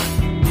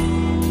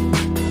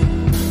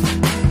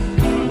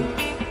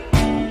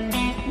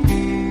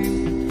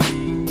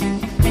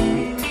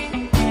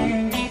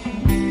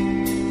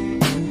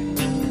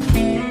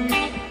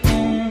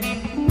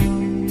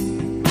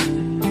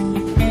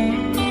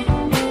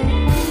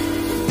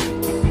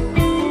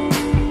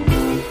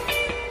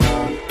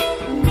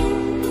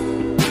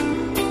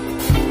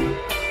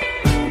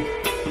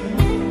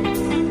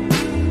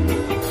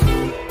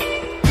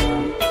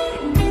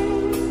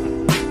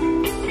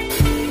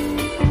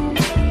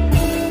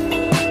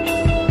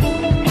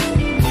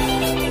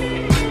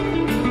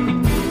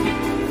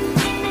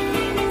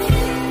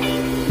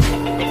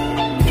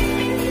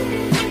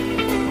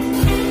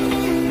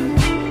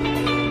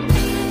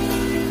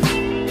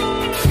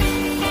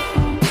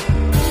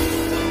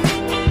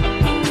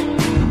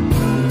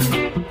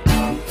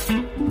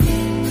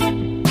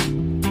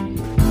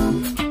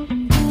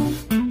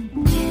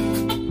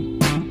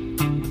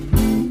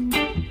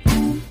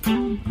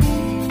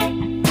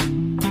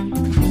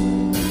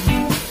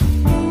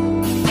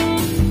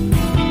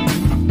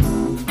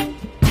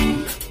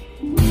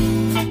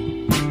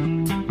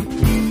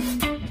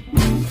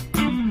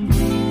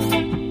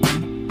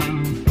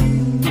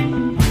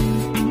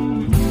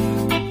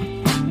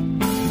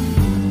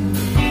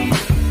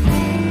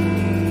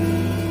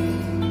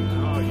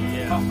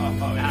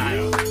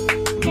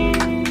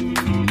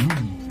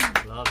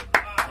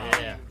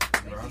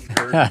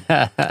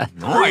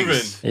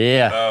 Nice.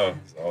 Yeah. Oh,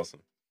 that's awesome.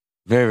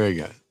 Very, very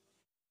good.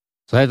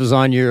 So that was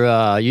on your,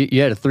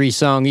 you had a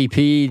 3-song EP.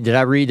 Did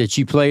I read that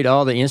you played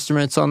all the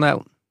instruments on that?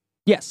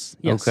 Yes.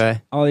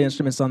 Okay. All the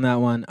instruments on that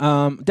one.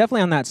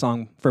 Definitely on that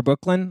song for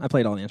Brooklyn, I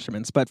played all the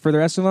instruments. But for the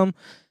rest of them,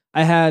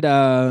 I had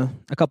a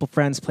couple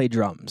friends play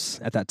drums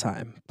at that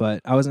time.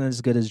 But I wasn't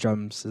as good as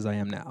drums as I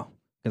am now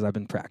because I've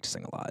been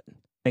practicing a lot.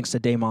 Thanks to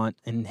Damont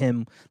and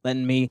him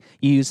letting me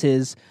use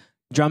his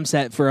drum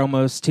set for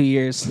almost 2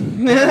 years. Oh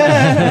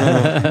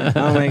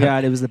my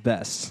God, it was the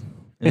best.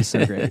 It was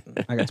so great.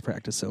 I got to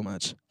practice so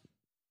much.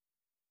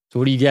 So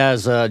what do you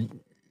guys,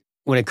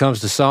 when it comes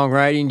to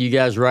songwriting, do you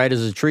guys write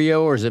as a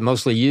trio, or is it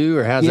mostly you,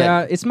 or how's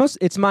that? Yeah,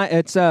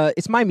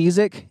 it's my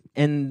music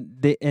and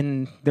this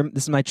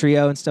is my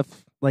trio and stuff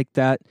like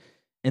that.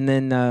 And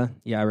then I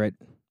write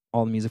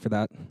all the music for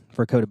that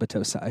for Coda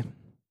Battousai.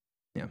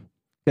 Yeah,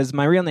 because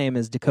my real name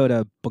is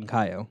Dakota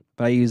Bunkayo,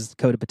 but I use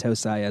Coda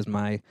Battousai as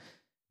my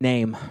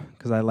name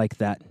because I like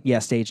that. Yeah,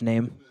 stage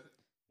name.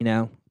 You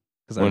know.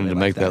 Wanted to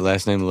make that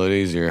last name a little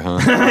easier, huh?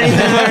 Well,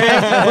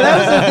 that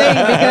was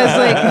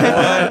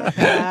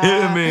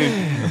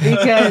the thing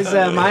because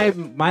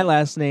my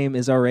last name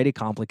is already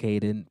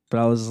complicated, but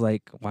I was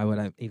like, why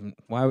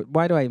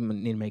do I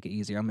even need to make it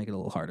easier? I'll make it a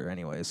little harder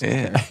anyways. So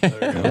Yeah. I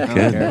don't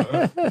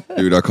care.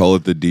 Dude, I call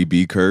it the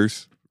DB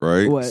curse,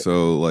 right? What?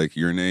 So, like,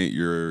 your name,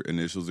 your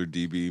initials are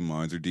DB,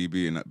 mine's are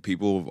DB, and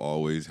people have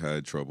always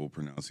had trouble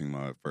pronouncing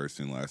my first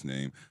and last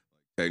name.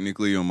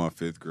 Technically, on my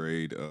 5th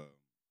grade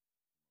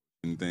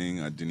thing,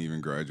 I didn't even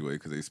graduate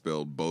because they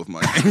spelled both my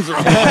names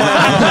wrong. And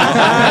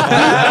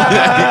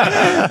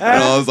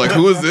I was like,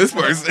 who is this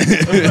person?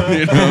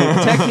 You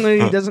know? Technically,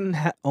 he doesn't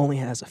only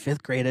has a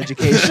 5th grade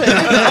education.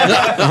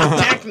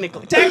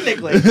 Technically.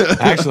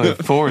 Actually,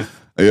 4th.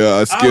 Yeah,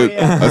 I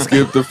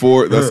skipped the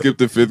 4th. I skipped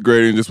the 5th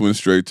grade and just went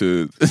straight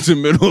to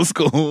middle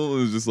school. It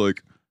was just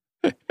like,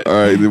 all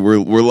right,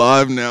 we're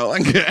live now, I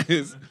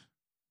guess.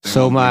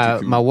 So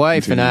my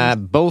wife and I,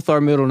 both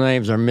our middle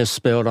names are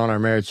misspelled on our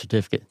marriage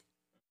certificate.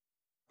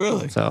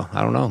 Really? So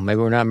I don't know.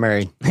 Maybe we're not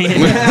married. Well,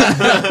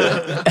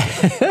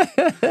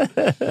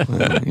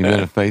 you've been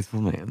a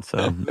faithful man,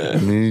 so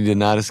you did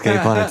not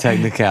escape on a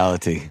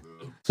technicality.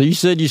 So you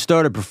said you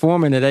started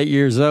performing at 8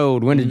 years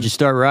old. When did you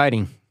start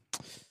writing?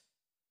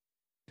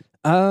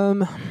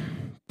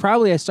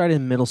 Probably I started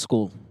in middle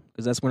school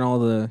because that's when all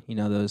the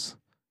those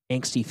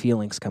angsty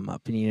feelings come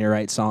up and you need to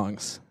write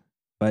songs.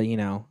 But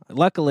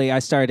luckily I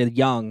started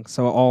young,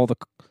 so all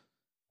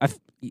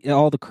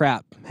the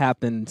crap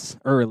happens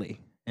early.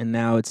 And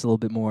now it's a little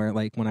bit more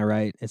like when I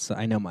write,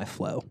 I know my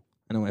flow.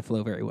 I know my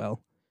flow very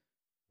well.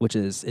 which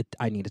is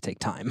I need to take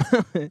time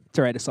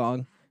to write a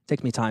song. It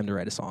takes me time to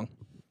write a song.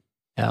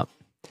 Yeah.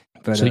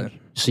 But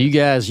So you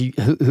guys,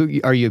 who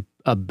are you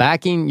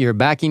you're a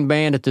backing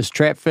band at this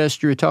Trap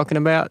Fest you were talking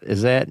about?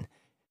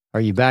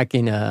 Are you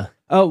backing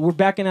oh, we're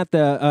backing at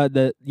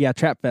the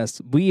Trap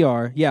Fest. We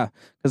are,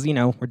 because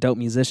we're dope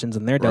musicians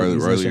and they're dope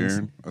musicians. Riley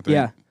Aaron, I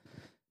think.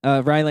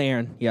 Yeah. Riley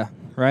Aaron,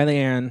 Riley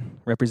Aaron,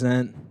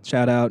 represent.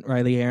 Shout out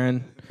Riley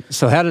Aaron.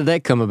 So how did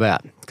that come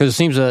about? Because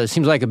it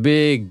seems like a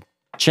big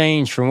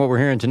change from what we're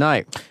hearing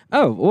tonight.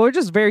 Oh, well, we're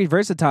just very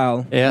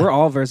versatile. Yeah. We're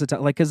all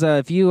versatile. Like, because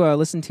if you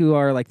listen to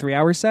our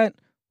 3-hour set,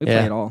 we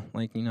play it all.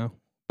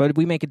 But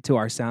we make it to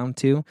our sound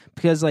too,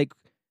 because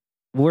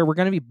we're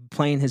going to be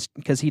playing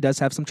because he does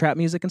have some trap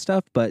music and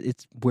stuff, but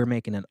we're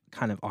making it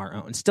kind of our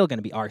own. It's still going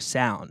to be our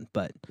sound,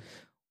 but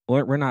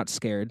we're not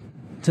scared.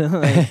 We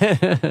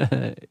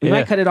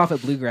might cut it off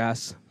at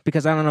bluegrass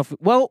because I don't know if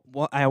well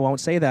I won't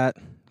say that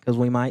because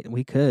we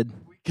could.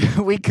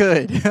 We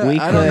could.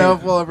 I don't know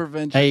if we'll ever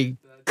venture. Hey,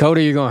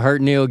 Coda, you're gonna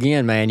hurt Neil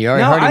again, man. You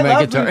already heard him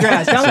make guitar.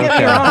 Bluegrass. Don't get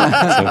me wrong.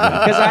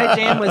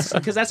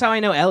 Because that's how I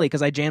know Ellie.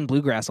 Because I jam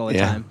bluegrass all the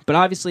time. But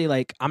obviously,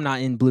 I'm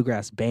not in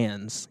bluegrass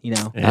bands.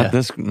 Yeah.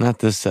 Not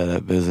this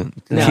setup,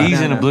 isn't. No, Keys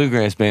no, in a no.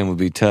 bluegrass band would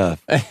be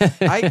tough.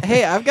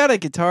 Hey, I've got a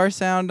guitar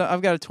sound.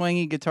 I've got a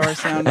twangy guitar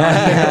sound. We on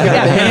here.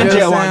 got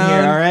banjo on sound.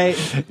 here. All right.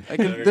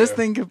 This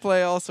thing could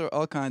play all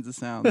kinds of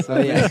sounds. So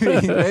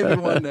maybe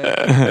one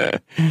day.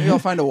 Maybe I'll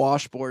find a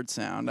washboard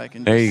sound. I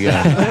can. There you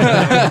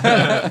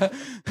go.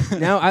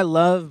 No, I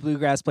love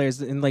bluegrass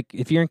players, and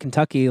if you're in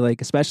Kentucky,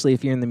 especially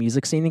if you're in the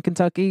music scene in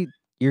Kentucky,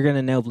 you're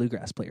gonna know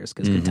bluegrass players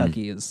because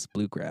Kentucky is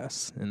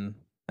bluegrass, and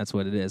that's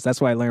what it is. That's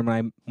what I learned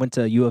when I went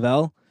to U of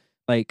L.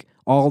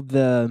 All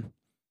the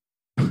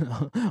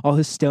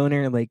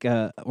stoner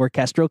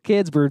orchestral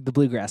kids were the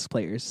bluegrass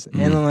players,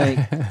 and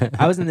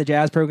I was in the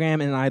jazz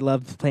program, and I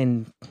loved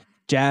playing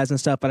jazz and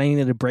stuff, but I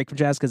needed a break from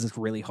jazz because it's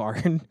really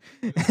hard,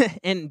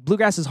 and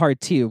bluegrass is hard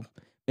too,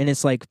 and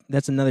it's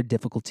that's another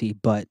difficulty,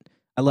 but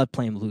I love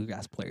playing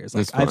bluegrass players.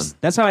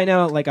 That's how I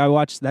know. I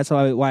watch. That's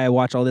why I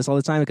watch all this all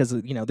the time because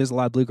there's a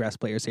lot of bluegrass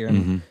players here,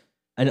 and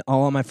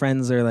all of my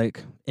friends are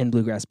in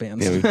bluegrass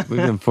bands. Yeah,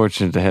 we've been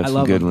fortunate to have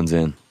some good ones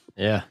in.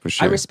 Yeah, for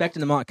sure. I respect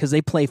them all because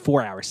they play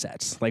 4-hour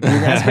sets.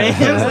 Bluegrass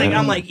bands.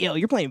 I'm yo,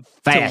 you're playing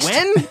fast.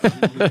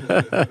 To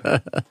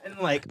win.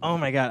 And oh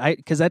my god,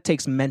 because that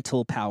takes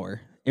mental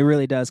power. It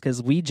really does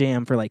because we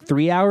jam for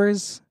 3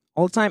 hours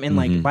all the time,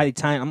 and by the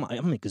time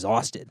I'm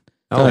exhausted.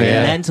 Oh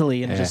yeah,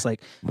 mentally and just I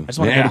just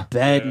want to go to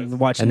bed and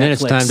watch. And Netflix. then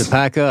it's time to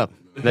pack up.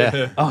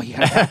 Yeah. Oh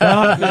yeah.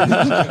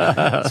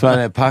 That's why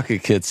that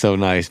pocket kit's so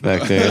nice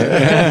back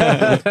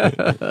there.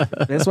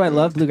 That's why I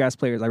love bluegrass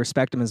players. I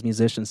respect them as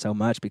musicians so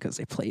much because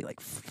they play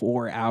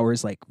 4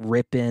 hours,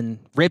 ripping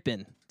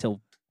till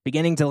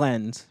beginning to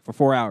end for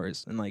 4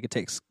 hours, and it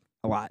takes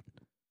a lot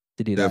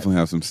to do that. Definitely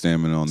have some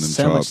stamina on them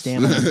so chops. much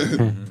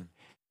stamina.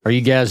 Are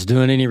you guys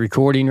doing any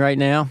recording right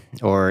now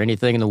or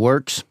anything in the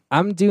works?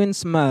 I'm doing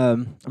some.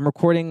 I'm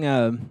recording.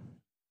 I'm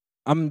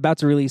about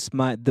to release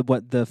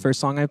the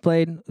first song I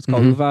played. It's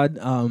called Uvad.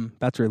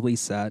 About to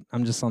release that.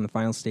 I'm just on the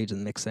final stage of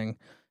the mixing,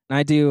 and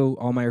I do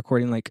all my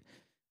recording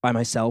by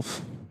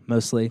myself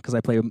mostly because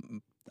I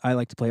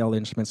like to play all the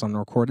instruments on the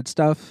recorded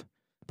stuff,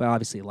 but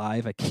obviously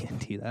live I can't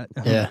do that.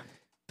 Yeah,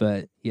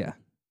 but yeah,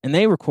 and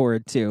they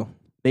record too.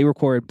 They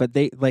record, but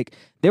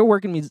they're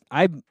working me.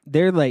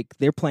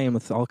 They're playing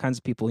with all kinds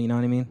of people. You know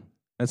what I mean?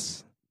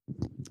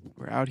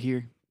 We're out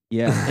here.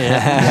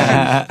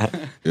 Yeah.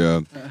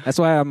 Yeah. That's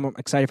why I'm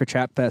excited for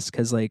Trap Fest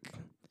because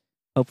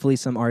hopefully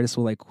some artists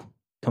will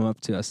come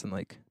up to us and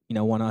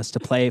want us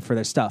to play for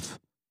their stuff.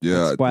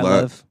 Yeah. That's why I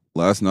love.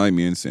 Last night,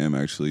 me and Sam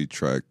actually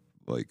tracked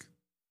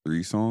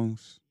 3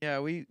 songs. Yeah,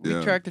 we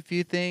tracked a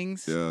few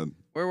things. Yeah.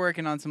 We're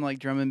working on some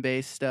drum and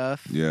bass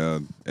stuff. Yeah.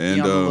 Be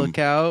And on the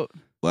lookout.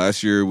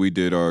 last year we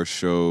did our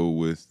show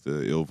with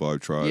the Ill Vibe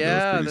Tribe.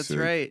 Yeah, that's sick.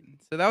 Right.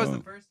 So that was the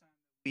first time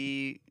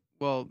me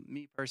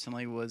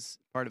personally was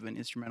part of an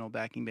instrumental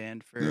backing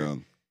band for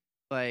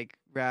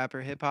rap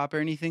or hip hop or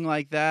anything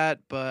like that.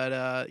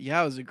 But it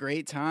was a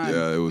great time.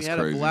 Yeah, it was We had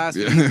crazy. a blast.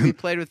 Yeah. We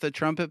played with the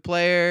trumpet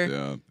player.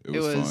 Yeah, It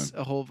was fun.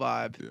 a whole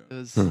vibe. Yeah.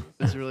 It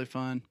was really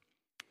fun.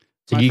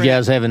 So My you friend-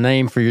 guys have a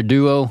name for your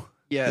duo?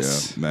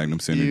 Yes. Yeah, Magnum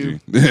Synergy.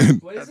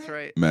 That's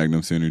right. Magnum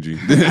Synergy.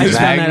 I just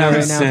found that out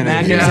right now. Magnum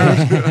Magnum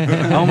Synergy.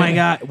 Synergy. Oh my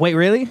god! Wait,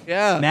 really?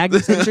 Yeah.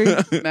 Magnum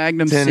Synergy.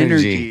 Magnum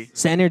Synergy. Synergy.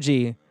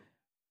 Synergy.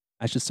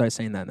 I should start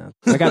saying that now.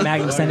 I got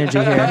Magnum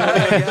Synergy here.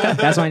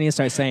 That's what I need to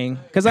start saying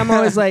because I'm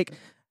always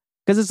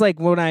because it's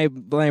when I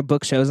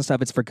book shows and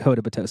stuff, it's for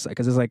Coda Battousai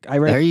because it's I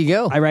write. There you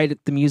go. I write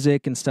the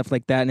music and stuff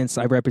like that, and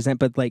I represent.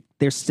 But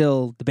they're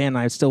still the band. And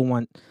I still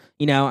want.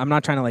 I'm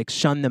not trying to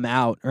shun them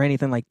out or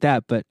anything like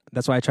that. But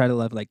that's why I try to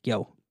love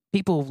yo.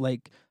 People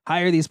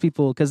hire these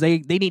people because they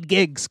need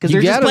gigs because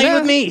You they're just got playing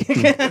 'em with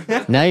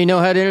me. Now you know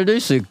how to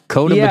introduce it.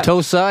 Coda Yeah.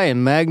 Battousai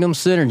and Magnum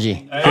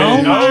Synergy.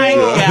 Oh my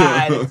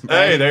god!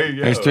 Hey, there you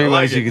go. There's 3 I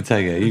like ways you it. can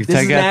take it. You can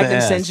This is take out the Magnum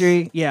S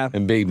Century. Yeah,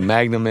 and be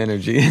Magnum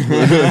Energy. Or it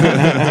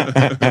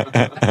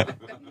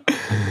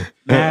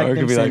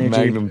could be Magnum Synergy.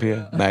 Magnum P.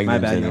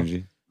 Magnum bad, no.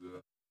 Energy.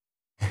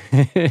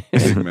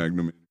 Big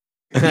Magnum.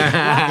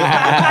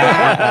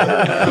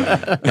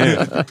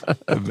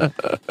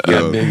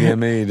 Got big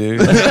ME, dude.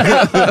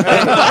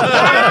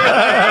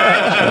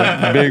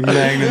 Big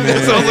Magnum.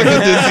 It sounds like a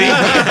disease.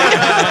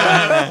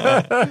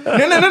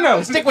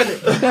 No. Stick with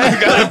it.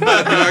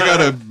 I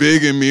got a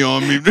big in me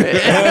on me. He's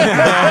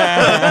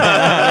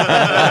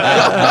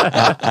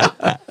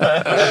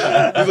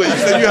like, you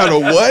said you had a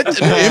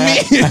what?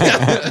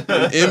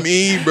 An ME?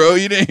 ME, bro.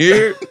 You didn't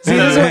hear it? See,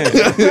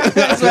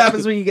 that's what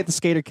happens when you get the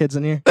skater kids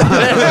in here.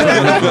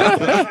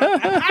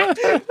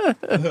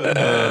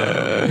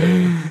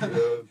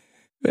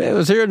 Hey,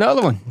 let's hear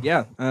another one.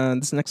 Yeah,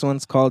 this next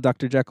one's called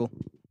Dr. Jekyll.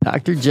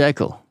 Dr.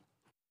 Jekyll.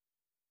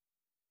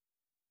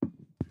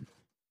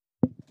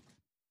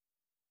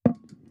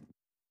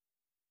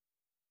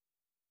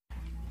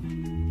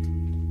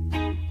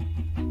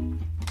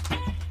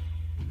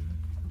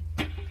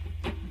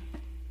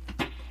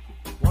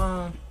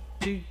 One,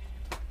 2,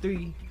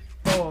 3,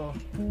 4.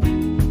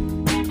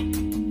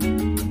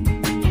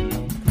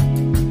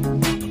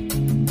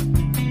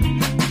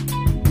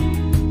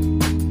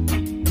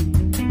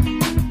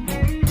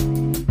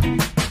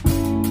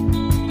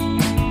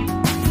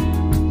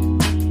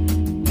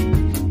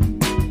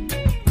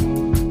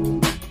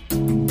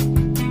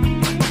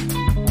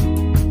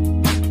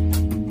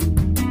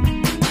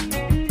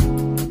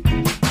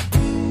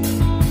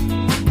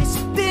 It's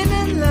been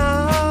a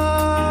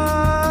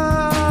long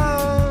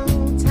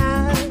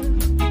time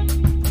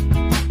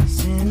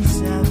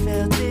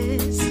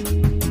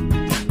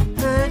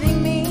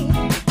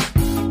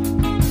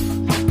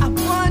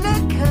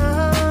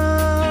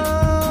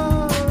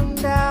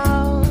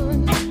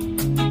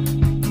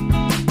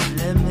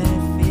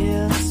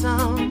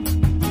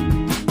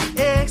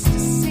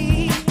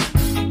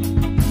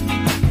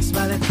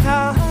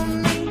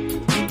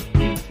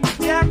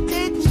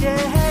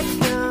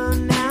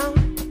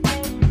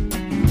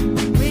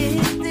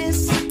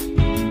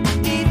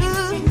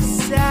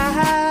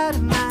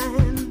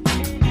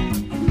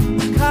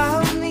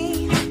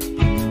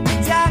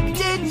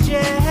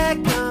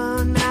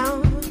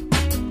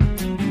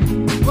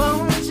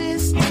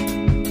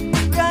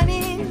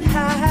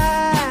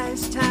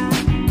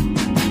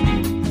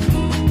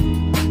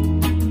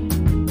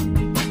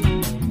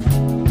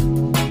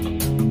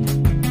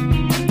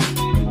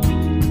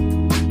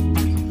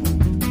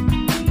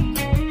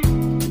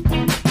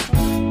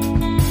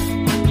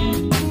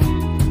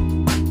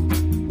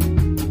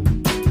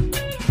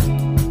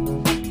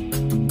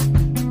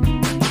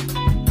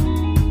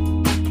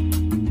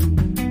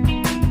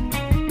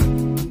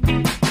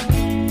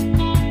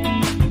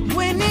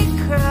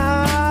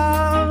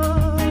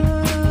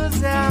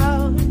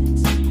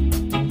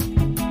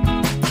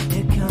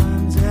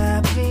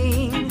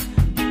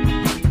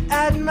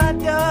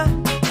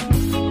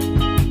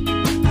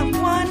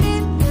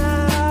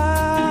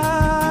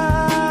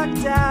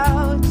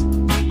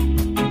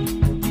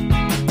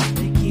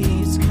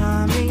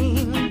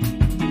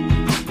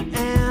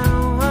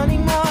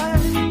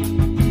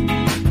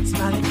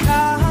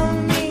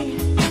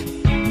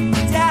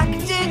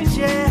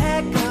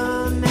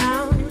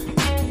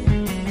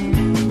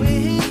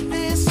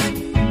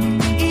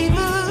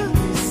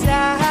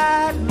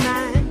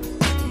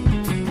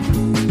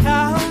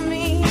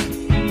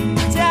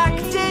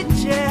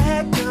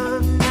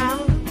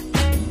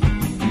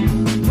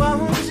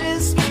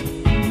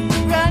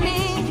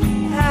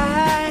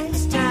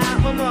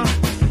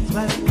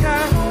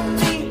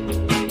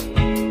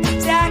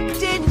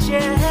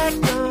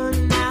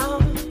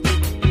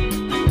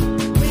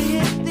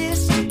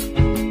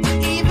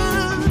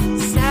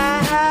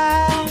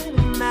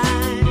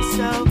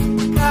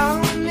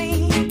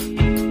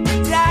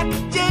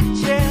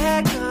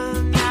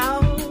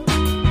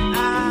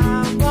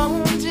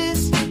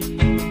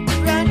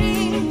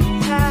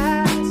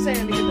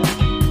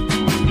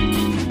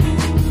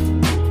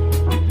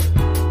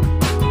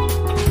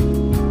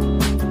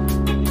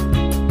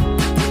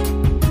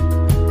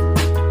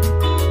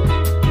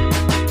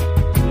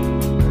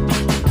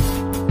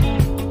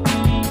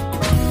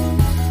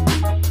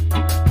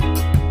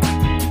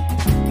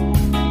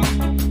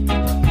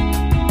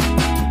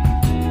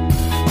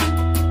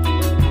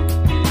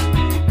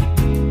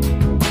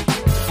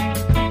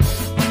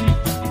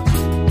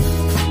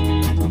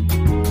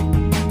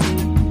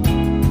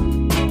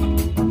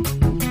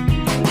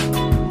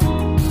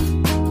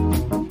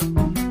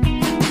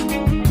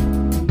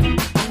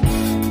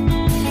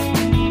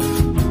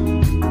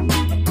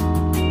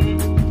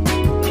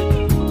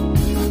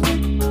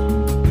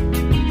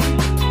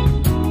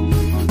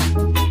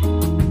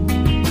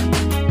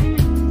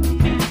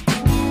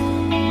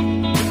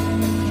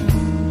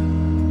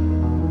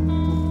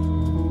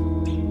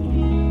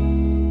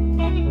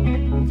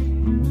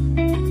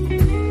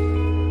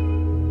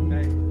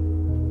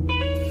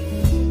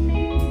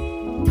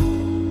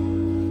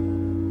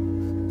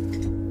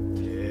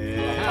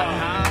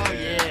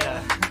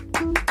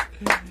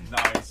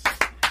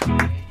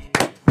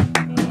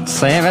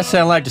Sam, that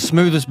sounds like the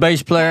smoothest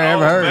bass player I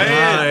ever heard.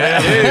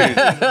 Man, dude,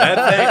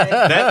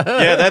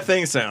 that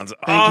thing sounds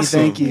awesome.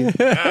 Thank you.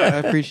 I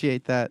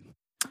appreciate that.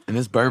 And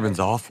this bourbon's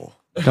awful.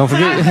 Don't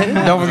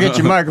forget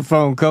your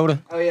microphone,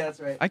 Coda. Oh yeah, that's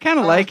right. I kind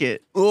of like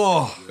it.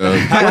 Oh,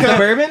 How come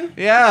bourbon?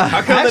 Yeah.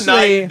 How come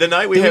Actually, the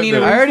night we do we have need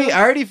the,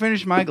 I already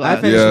finished my glass.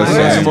 I finished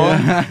Yeah,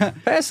 mine.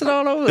 same. Pass it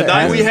on over the there.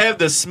 night we have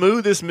the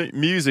smoothest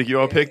music,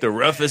 you all pick the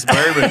roughest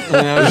bourbon.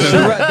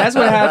 That's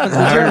what happens.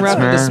 We turn Hurts, rough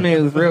into man.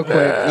 smooth real quick.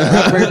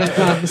 Rough bourbon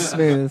comes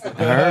smooth.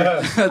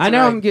 I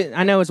know I'm getting.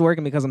 I know it's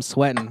working because I'm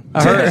sweating.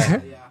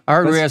 I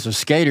heard we had some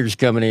skaters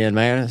coming in,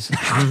 man.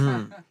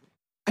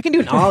 I can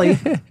do an ollie.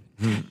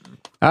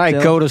 All right,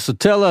 Phil? Coda, so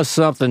tell us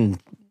something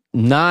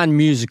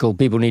non-musical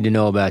people need to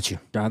know about you.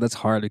 God, that's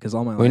hard because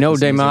all my We life know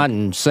is music. Damont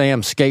and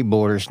Sam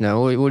skateboarders.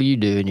 Now, what do you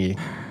do?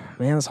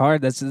 Man, it's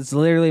hard. It's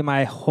literally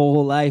my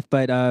whole life.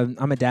 But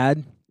I'm a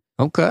dad,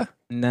 Okay.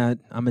 and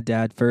I'm a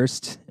dad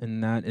first,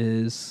 and that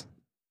is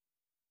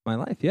my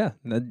life. Yeah,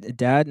 a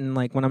dad, and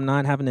like when I'm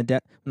not having a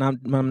dad,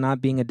 when I'm not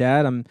being a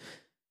dad, I'm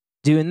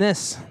doing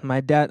this.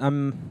 My dad,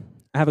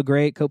 I have a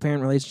great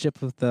co-parent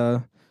relationship with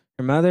her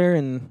mother,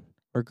 and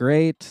we're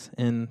great,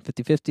 and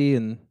 50-50,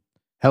 and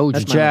How old's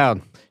That's your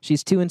child?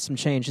 she's 2 and some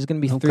change. She's gonna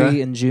be Okay.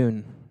 3 in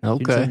June.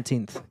 Okay. June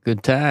 17th.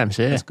 Good times,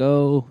 yeah. Let's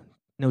go.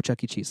 No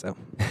Chuck E. Cheese though.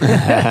 Not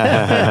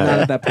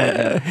at that point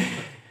yet.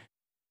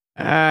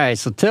 All right,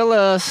 so tell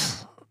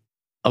us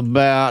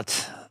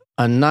about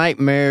a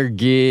nightmare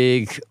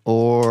gig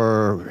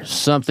or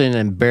something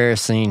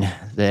embarrassing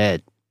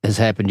that has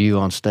happened to you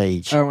on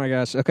stage. Oh my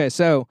gosh. Okay,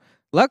 so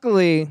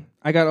luckily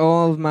I got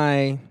all of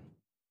my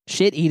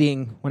shit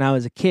eating when I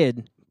was a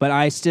kid, but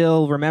I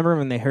still remember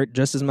them and they hurt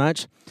just as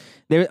much.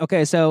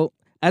 Okay, so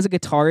as a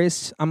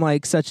guitarist, I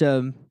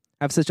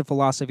have such a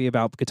philosophy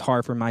about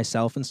guitar for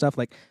myself and stuff.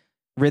 Like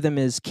rhythm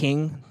is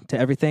king to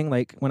everything.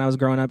 Like when I was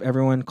growing up,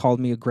 everyone called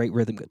me a great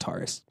rhythm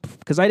guitarist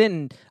because I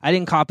didn't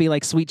copy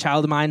like Sweet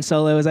Child of Mine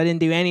solos. I didn't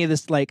do any of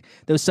this like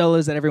those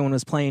solos that everyone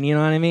was playing. You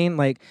know what I mean?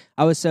 Like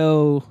I was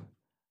so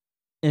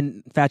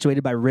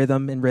infatuated by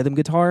rhythm and rhythm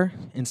guitar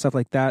and stuff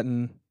like that,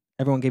 and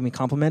everyone gave me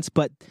compliments.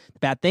 But the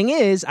bad thing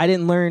is I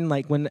didn't learn,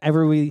 like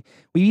whenever we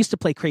used to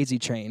play Crazy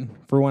Train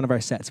for one of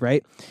our sets,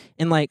 right?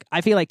 And like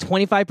I feel like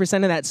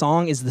 25% of that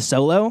song is the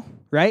solo,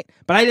 right?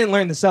 But I didn't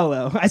learn the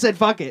solo. I said,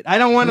 fuck it. I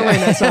don't want to learn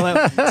that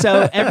solo.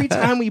 So every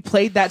time we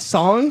played that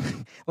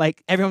song,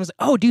 like everyone was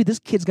like, oh dude, this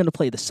kid's gonna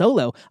play the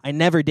solo. I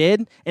never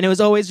did. And it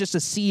was always just a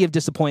sea of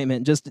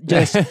disappointment. Just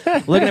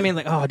looking at me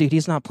like, oh dude,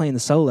 he's not playing the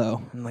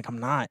solo. I'm like, I'm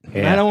not.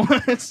 Yeah. I don't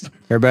want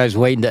Everybody's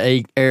waiting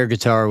to air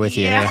guitar with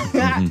you.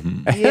 yeah.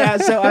 Yeah,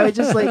 so I would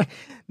just like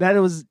that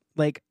was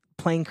like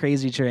playing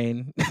Crazy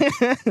Train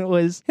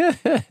was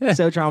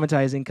so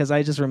traumatizing because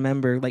I just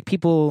remember like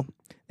people.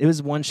 It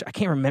was one. I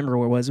can't remember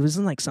where it was. It was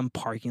in like some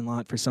parking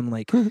lot for some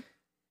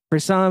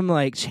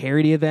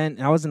charity event.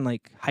 And I was in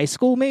like high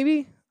school,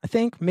 maybe. I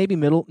think maybe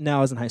middle. No,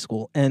 I was in high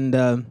school, and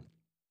it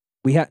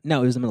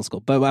was in middle school.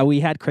 But we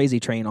had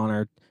Crazy Train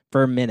on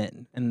for a minute,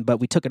 but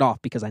we took it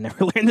off because I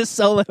never learned the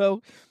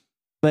solo.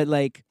 But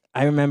like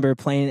I remember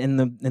playing in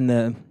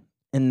the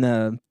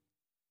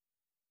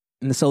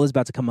solo's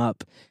about to come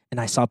up, and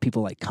I saw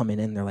people like coming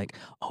in. They're like,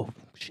 "Oh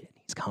shit,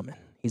 he's coming!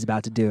 He's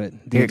about to do it.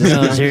 Here it This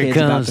comes, young here it kid's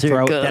about comes, to here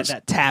it throw comes."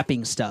 that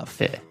tapping stuff."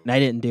 Yeah. And I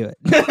didn't do it.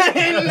 And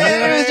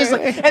then it was just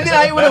like, and then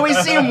I would always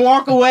see him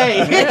walk away.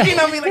 You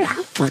know, be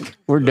like,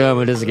 We're done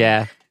with this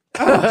guy.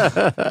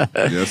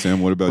 Yeah,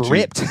 Sam, what about you?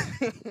 ripped.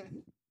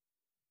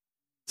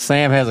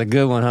 Sam has a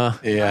good one, huh?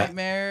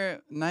 Yeah.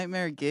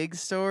 Nightmare gig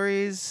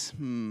stories.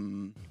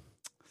 You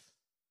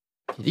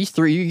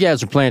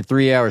guys are playing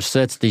 3-hour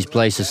sets at these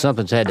places.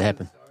 Something's had to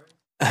happen.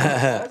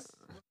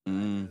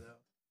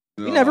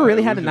 We never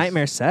really it had a was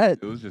nightmare set.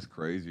 It was just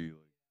crazy.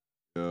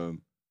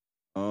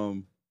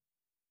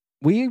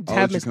 We I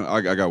have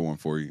got one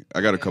for you.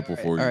 I got a couple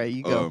for you. All right,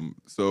 you go.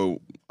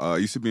 So I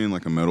used to be in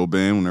like a metal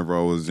band whenever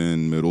I was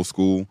in middle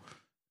school,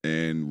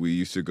 and we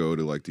used to go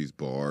to like these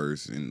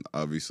bars, and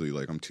obviously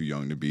like I'm too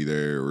young to be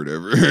there or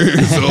whatever.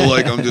 So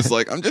like I'm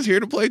just here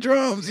to play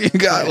drums. You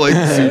got like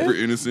super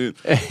innocent,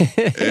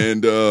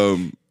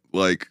 and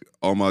like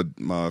all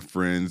my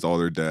friends, all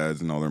their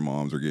dads and all their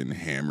moms are getting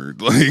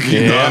hammered. Like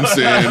you know what I'm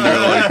saying?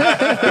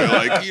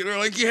 They're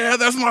like, yeah,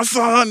 that's my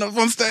son up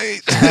on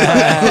stage. Like,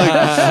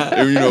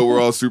 and, you know, we're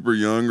all super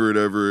young or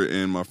whatever,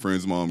 and my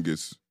friend's mom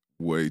gets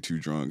way too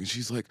drunk, and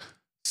she's like,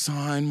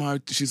 sign my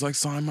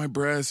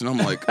breast, and I'm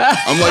like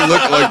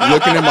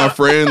looking at my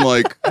friend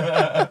like,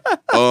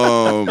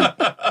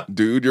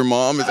 dude, your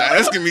mom is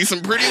asking me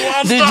some pretty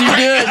wild Did stuff. you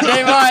do it,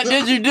 Davon?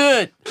 Did you do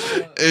it?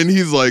 And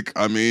he's like,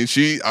 I mean,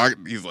 he's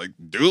like,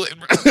 do it.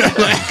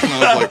 Like, and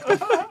I was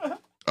like,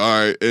 all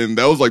right. And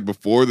that was like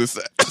before the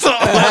set. So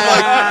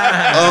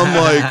I'm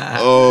like,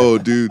 oh,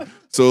 dude.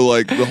 So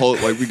like the whole,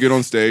 like we get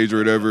on stage or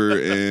whatever,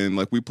 and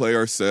like we play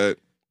our set,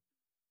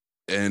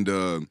 and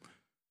the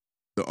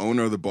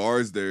owner of the bar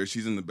is there.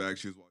 She's in the back.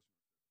 She was watching.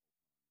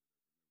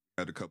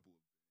 Had a couple.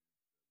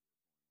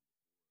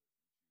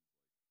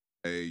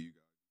 Hey, you guys,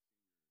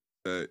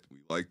 that we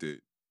liked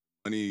it.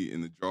 money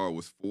in the jar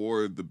was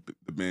for the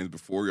bands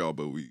before y'all,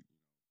 but we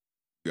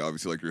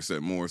obviously like your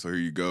set more, so here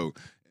you go.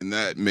 And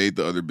that made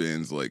the other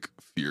bands like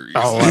furious.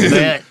 Oh, I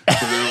bet.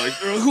 So they're like,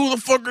 who the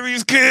fuck are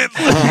these kids?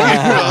 You know what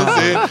I'm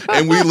saying?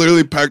 And we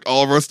literally packed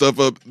all of our stuff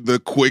up the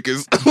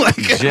quickest. Like,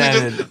 and we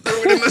just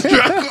threw it in the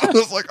truck. I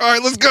was like, all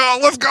right, let's go.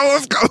 Like,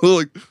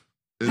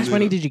 How much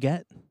money did you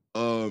get?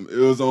 It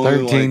was only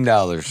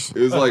 $13. It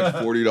was like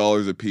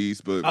 $40 a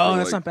piece, but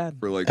That's not bad.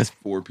 for like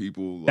 4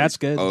 people. Like, That's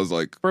good. I was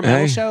like, For a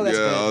metal show, that's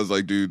good. I was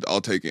like, dude,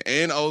 I'll take it.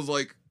 And I was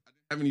like,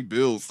 I didn't have any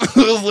bills. It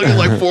was literally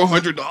like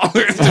 $400.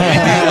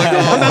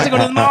 I'm about to go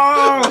to the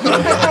mall.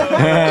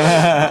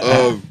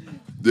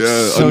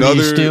 So do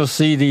you still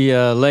see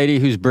the lady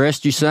whose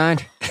breast you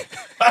signed?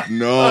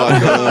 No, I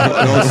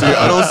don't.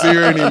 I don't see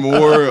her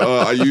anymore.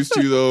 I used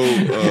to though.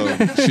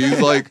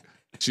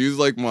 She's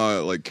like my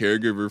like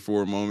caregiver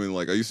for a moment.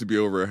 Like I used to be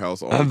over her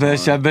house all the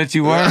time. I bet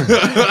you were. You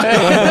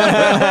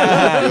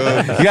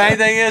got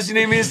anything else you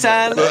need me to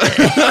sign?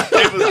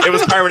 It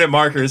was permanent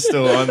markers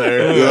still on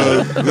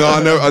there.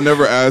 No, I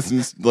never asked.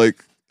 And,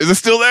 like, is it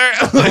still there?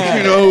 Like,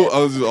 you know, I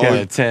was just Got a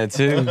always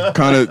tattoo.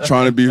 kind of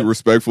trying to be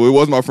respectful. It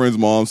was my friend's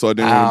mom, so I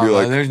didn't want to be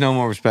like. There's no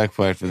more respect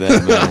for it for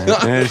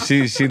that, man.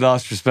 She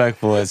lost respect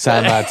for it.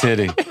 Sign my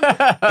titty.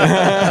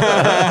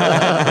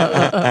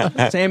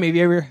 Sam, have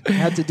you ever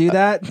had to do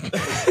that?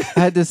 I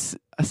had to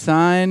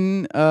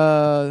sign.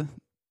 No.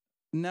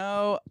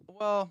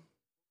 Well.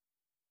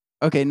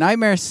 Okay,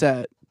 Nightmare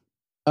Set.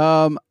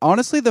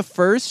 Honestly, the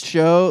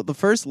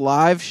first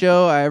live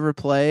show I ever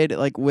played,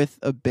 like with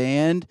a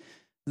band,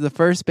 the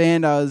first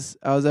band I was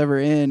ever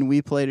in.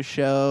 We played a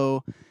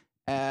show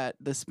at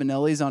the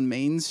Spinelli's on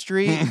Main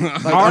Street,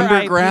 like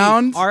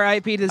underground.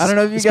 R.I.P. to I don't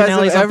know if you guys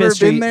Spinelli's have on ever Fifth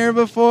Street. been there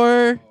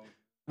before,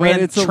 but Ran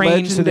it's a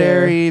trains to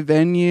there. legendary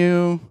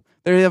venue.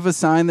 They have a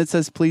sign that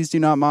says, "Please do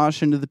not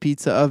mosh into the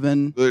pizza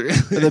oven." Or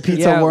the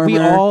pizza warmer. We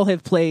all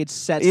have played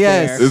sets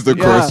Yes. there. It's the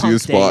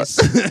crustiest Punk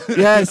spot. days.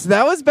 Yes,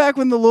 that was back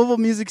when the Louisville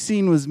music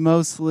scene was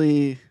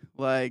mostly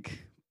like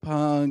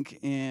punk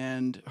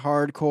and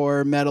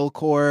hardcore,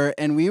 metalcore,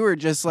 and we were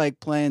just like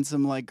playing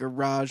some like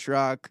garage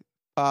rock,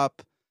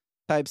 pop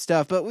type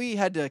stuff. But we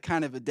had to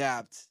kind of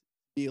adapt,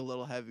 be a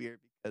little heavier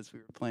because we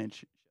were playing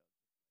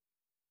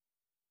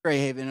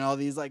Greyhaven and all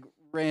these like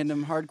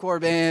random hardcore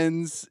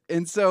bands.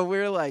 And so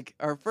we're like,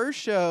 our first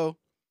show,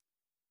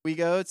 we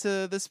go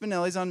to the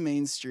Spinelli's on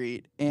Main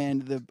Street,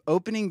 and the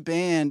opening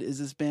band is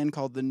this band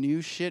called the New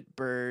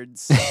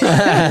Shitbirds. It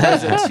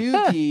was a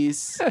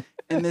 2-piece,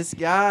 and this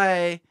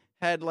guy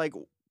had like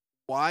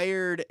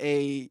wired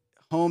a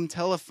home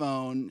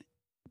telephone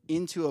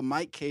into a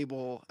mic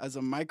cable as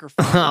a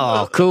microphone.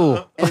 Oh,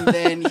 cool. And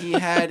then he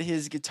had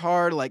his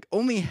guitar like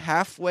only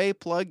halfway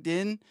plugged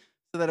in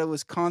so that it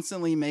was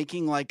constantly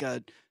making like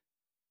a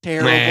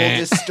terrible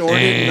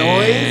distorted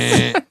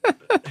noise.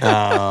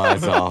 Oh,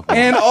 that's awful.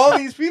 And all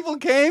these people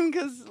came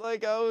because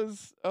like I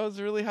was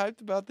really hyped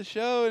about the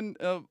show, and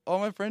all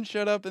my friends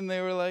showed up and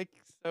they were like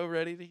so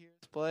ready to hear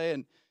us play.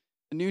 And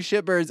the New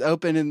Shitbirds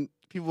opened and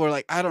people were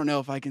like, I don't know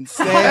if I can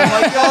stay.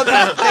 I'm like, y'all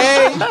just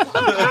stay.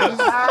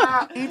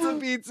 Just eat some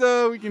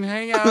pizza. We can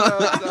hang out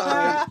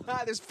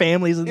outside. There's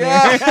families in there.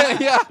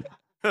 Yeah.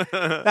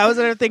 That was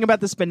another thing about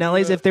the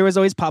Spinelli's. If there was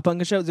always pop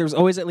punk shows, there was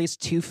always at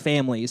least 2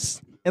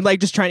 families. And like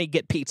just trying to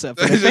get pizza.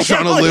 For They're just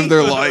trying to live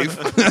their life.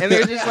 And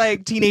they're just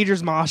like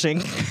teenagers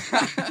moshing.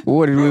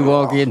 What did we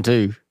walk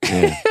into?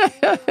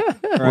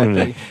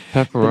 Right.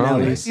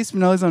 Pepperoni. See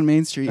Spinelli's on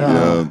Main Street.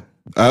 Yeah.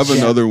 I have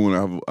another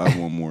one. I have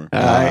one more.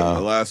 right.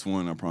 The last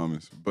one, I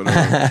promise. But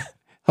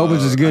Hope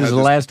it's as good as the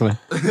last one.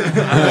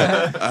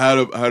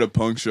 I had a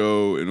punk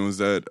show, and it was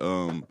at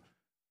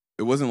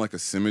it wasn't like a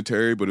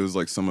cemetery, but it was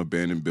like some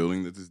abandoned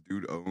building that this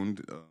dude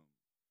owned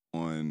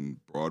on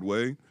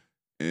Broadway,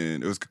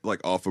 and it was like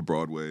off of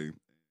Broadway.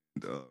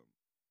 And,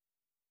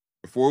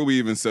 before we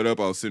even set up,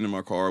 I was sitting in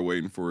my car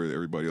waiting for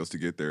everybody else to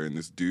get there, and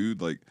this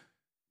dude like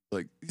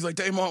he's like,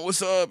 Damon,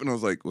 what's up? And I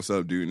was like, what's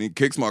up, dude? And he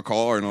kicks my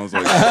car, and I was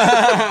like,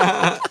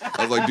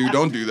 dude,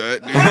 don't do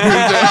that, dude.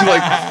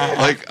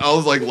 like I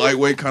was like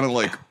lightweight, kind of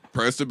like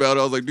pressed about it.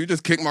 I was like, dude,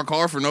 just kick my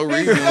car for no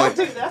reason. Like,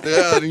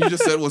 yeah, and you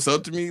just said what's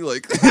up to me,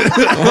 like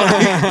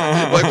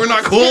we're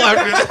not cool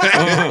after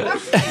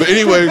that. But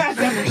anyway,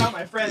 That's not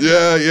my friend.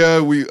 yeah,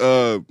 we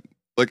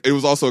like it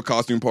was also a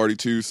costume party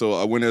too, so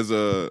I went as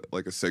a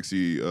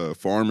sexy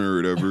farmer or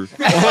whatever. And,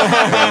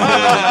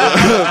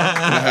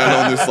 I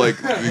had on this like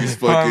these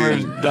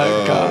fucking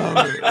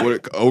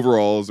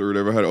overalls or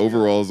whatever. I had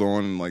overalls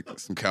on and like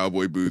some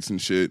cowboy boots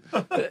and shit.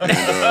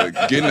 And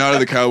getting out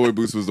of the cowboy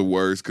boots was the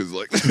worst because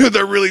like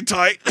they're really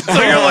tight,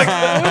 so you're like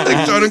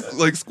trying to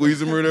like squeeze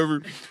them or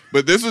whatever.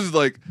 But this was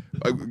like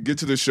I get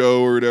to the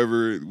show or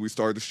whatever. We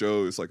start the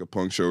show. It's like a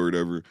punk show or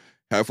whatever.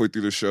 Halfway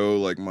through the show,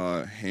 like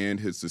my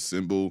hand hits the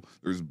cymbal.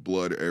 There's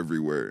blood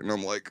everywhere, and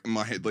I'm like, in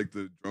my head, like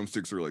the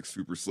drumsticks are like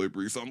super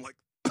slippery, so I'm like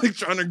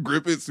trying to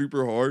grip it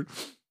super hard,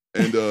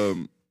 and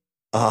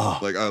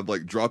like I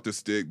like dropped a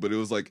stick, but it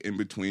was like in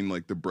between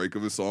like the break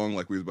of a song,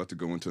 like we was about to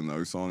go into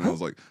another song, and I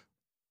was like,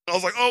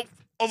 hold on,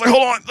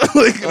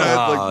 like, and I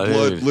had like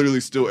blood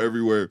literally still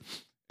everywhere,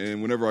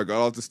 And whenever I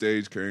got off the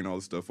stage carrying all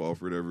the stuff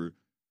off or whatever,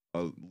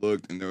 I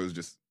looked and there was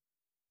just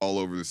all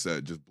over the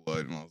set, just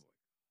blood. And I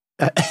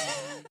was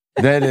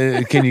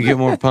That can you get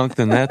more punk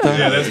than that though?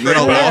 Yeah, that's and then I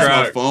pretty lost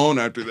bad. my phone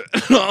after that.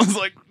 I was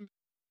like,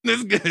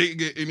 this guy ain't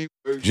get any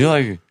worse.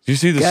 Did you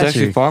see the Got sexy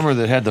you. farmer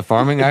that had the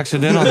farming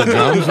accident on the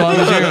drums while he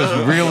was here? It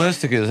was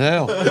realistic as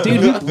hell.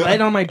 Dude, who bled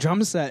on my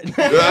drum set?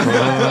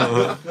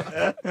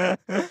 That'd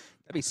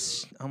be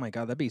oh my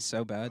god, that'd be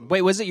so bad.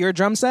 Wait, was it your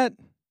drum set?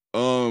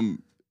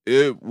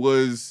 It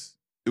was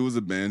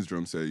a band's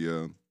drum set,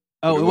 yeah.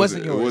 Oh, But it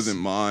wasn't yours. It wasn't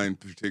mine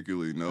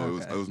particularly. No,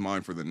 Okay. it was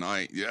mine for the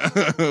night. Yeah,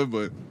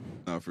 but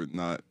not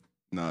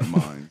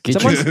mine. Get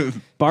Someone's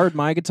borrowed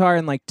my guitar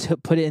and like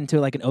put it into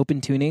like an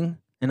open tuning,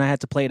 and I had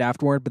to play it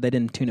afterward, but they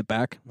didn't tune it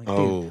back. I'm like,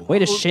 dude, way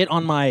to shit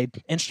on my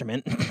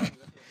instrument.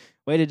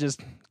 Way to just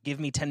give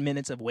me 10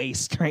 minutes of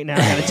waste right now.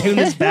 I gotta tune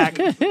this back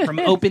from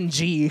open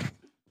G.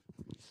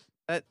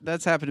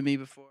 That's happened to me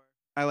before.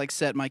 I like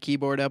set my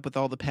keyboard up with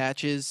all the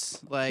patches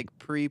like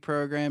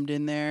pre-programmed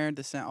in there,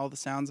 all the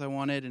sounds I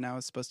wanted, and I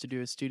was supposed to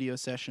do a studio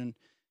session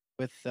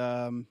with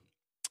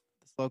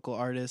this local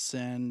artist,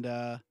 and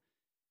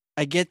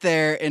I get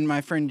there and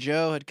my friend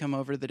Joe had come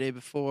over the day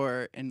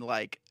before and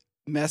like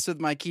messed with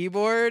my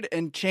keyboard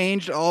and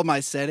changed all my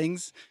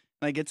settings.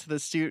 And I get to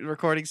the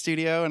recording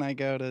studio and I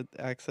go to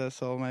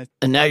access all my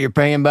And now you're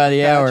paying by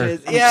the hour.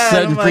 patches. Yeah, and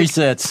Setting I'm like,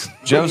 presets.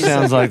 Joe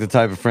sounds like the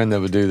type of friend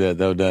that would do that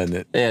though, doesn't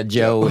it? Yeah,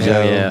 Joe.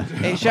 Joe. Yeah.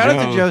 hey, shout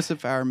out Joe. to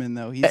Joseph Hourman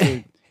though. He's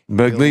a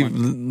But Real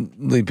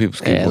leave people's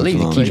Yeah, keyboards leave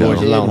the alone.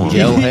 keyboards Joe. alone,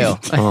 Joe. Hell.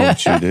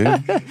 Don't you,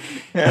 dude?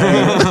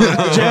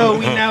 Joe,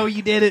 we know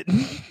you did it.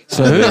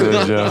 So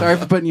Joe. sorry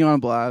for putting you on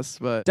blast,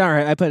 but It's all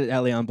right. I put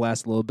Ellie on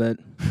blast a little bit.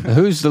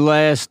 who's the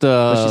last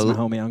But she's my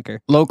homie uncle.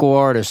 local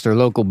artist or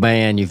local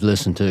band you've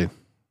listened to?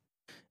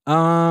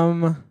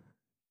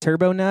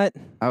 Turbo Nut.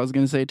 I was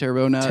gonna say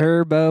Turbo Nut.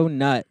 Turbo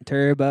Nut.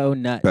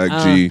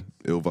 Pack G,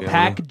 ill vibe.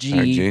 Pack G.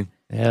 Pack G.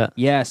 Yeah.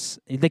 Yes,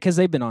 because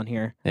they've been on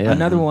here. Yeah.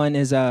 Another one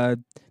is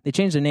they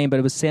changed the name, but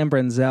it was Sam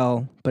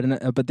Brenzel,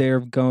 but they're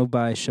going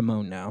by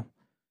Shimon now.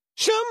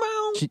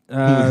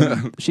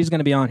 Shimon. She's going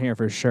to be on here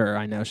for sure.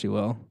 I know she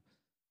will,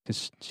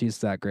 because she's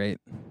that great.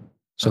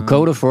 So,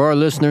 Coda, for our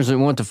listeners that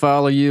want to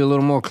follow you a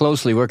little more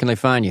closely, where can they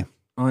find you?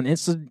 On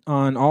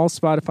on all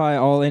Spotify,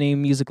 all any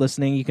music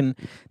listening, you can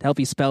to help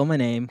you spell my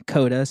name,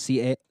 Coda,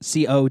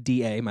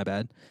 Coda, my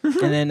bad, and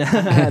then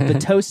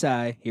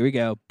Battousai. Here we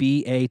go,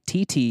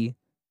 Battousai.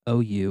 There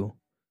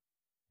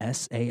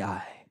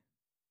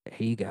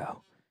you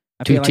go.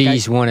 I Two feel like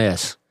T's, one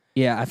S.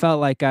 yeah, I felt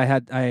like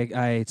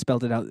I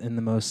spelled it out in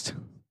the most.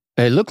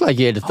 It looked like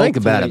you had to think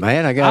about it, Hopefully.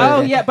 man. I got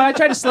Oh yeah, but I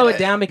tried to slow it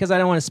down because I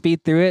don't want to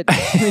speed through it.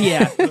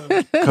 Yeah,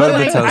 Coda but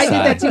like, I did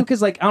that Battousai. too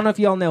because like I don't know if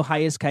y'all know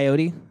Highest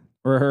Coyote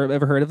or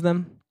ever heard of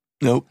them.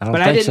 Nope. I don't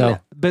But I think didn't. so.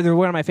 But they're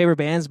one of my favorite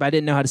bands. But I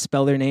didn't know how to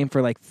spell their name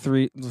for like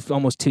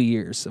almost 2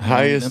 years. of knowing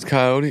Highest them.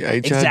 Coyote.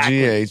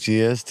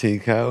 Highest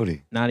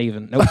Coyote. Not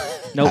even. Nope.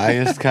 Nope.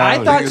 Highest I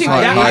Coyote. thought too.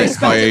 I Hiatus.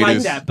 spelled it like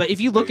Hiatus. that. But if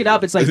you look it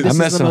up, it's like this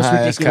met is the some most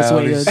highest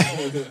ridiculous way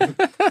coyotes.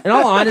 to. In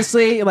all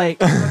honesty, like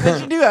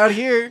what you do out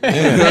here? What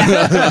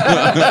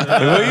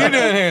are you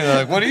doing here? They're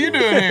like, what are you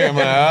doing here? I'm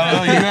like, I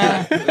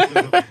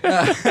don't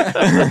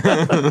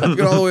know. You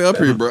Get all the way up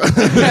here, bro.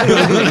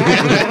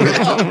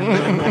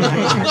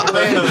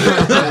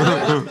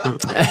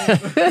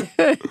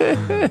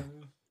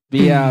 But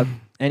yeah,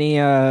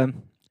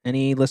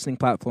 any listening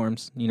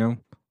platforms, you know,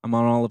 I'm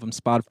on all of them: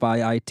 Spotify,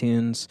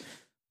 iTunes,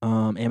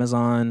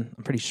 Amazon.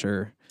 I'm pretty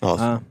sure.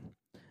 Awesome.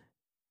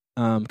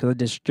 Because I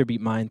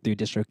distribute mine through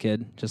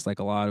DistroKid, just like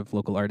a lot of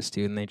local artists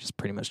do, and they just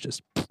pretty much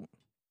just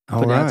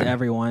All put it out to right.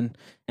 everyone.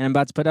 And I'm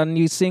about to put out a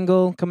new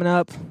single coming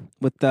up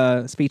with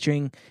it's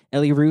featuring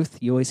Ellie Ruth.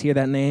 You always hear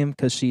that name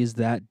because she's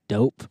that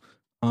dope.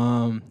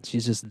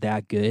 She's just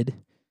that good.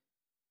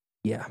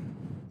 Yeah.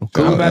 Shout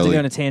I'm out about to Ellie. go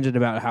on a tangent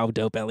about how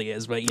dope Ellie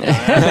is, but you know, She's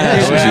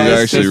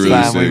It's actually really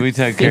fine. sick. We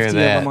take 50 care of of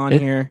that. them on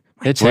It- here.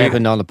 It's Wait.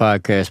 happened on the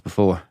podcast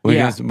before. What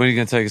Yeah. are you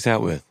gonna take us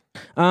out with?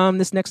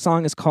 This next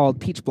song is called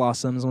Peach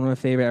Blossoms, one of my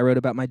favorite. I wrote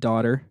about my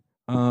daughter.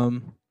 Yeah,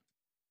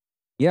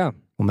 Well,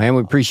 man,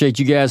 we appreciate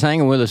you guys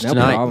hanging with us no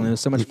tonight. problem. It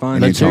was so much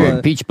fun. Let's It's, hear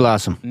it. Peach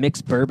Blossom.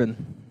 mixed bourbon.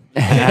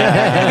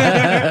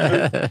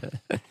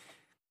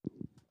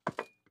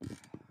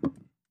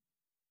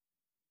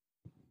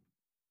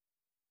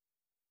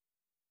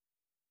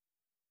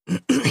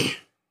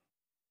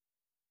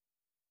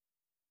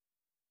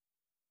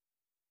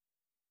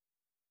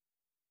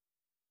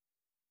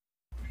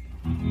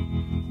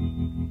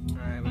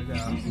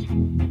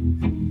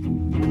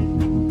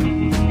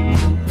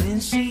 When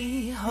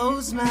she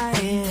holds my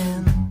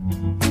hand,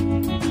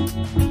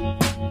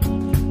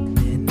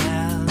 then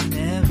I'll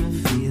never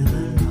feel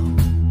alone.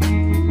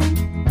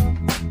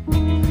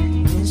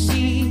 When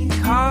she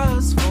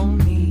calls for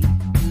me,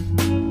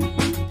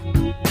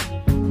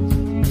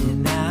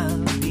 then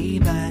I'll be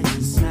by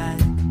your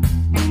side.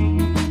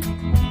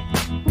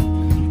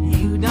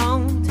 You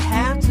don't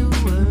have to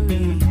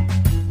worry,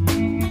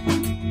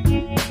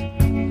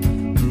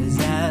 'cause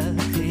I'll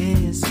clear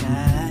your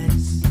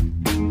skies.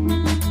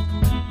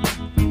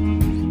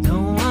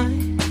 Don't want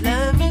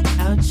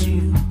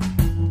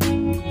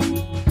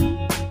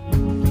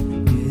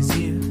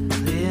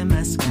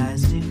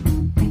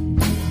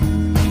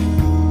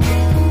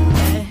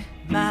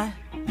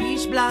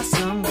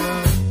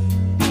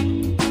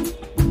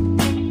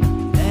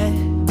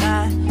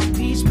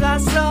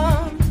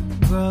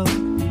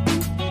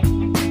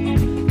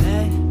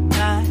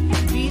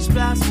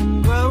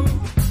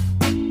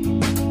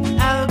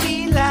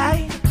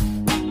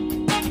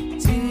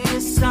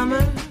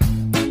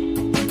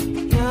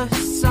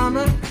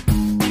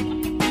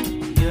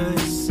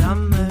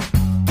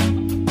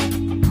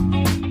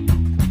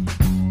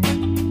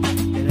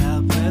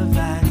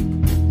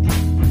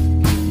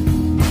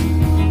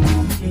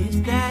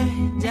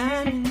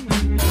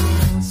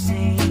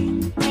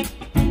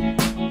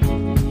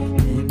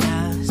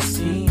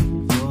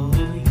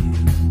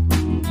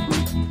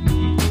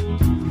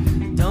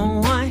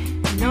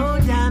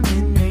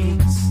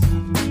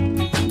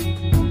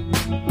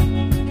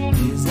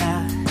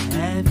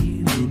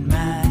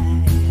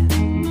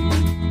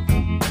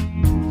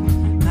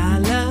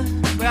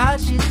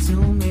brought you to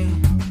me.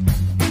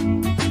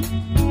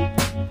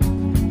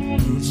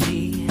 And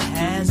she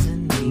has a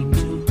name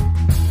too.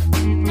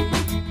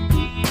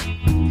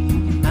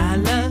 My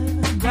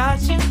love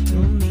brought you to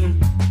me.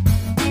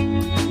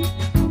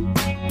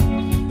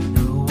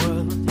 The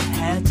world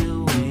had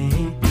to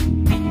wait.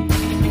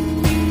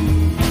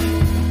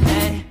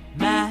 Let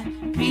my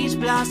peach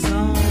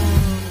blossom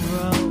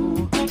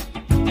grow.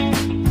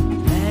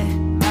 Let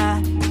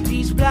my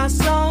peach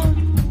blossom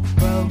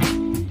grow.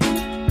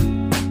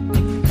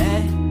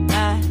 Let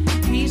my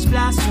peach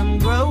blossom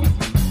grow.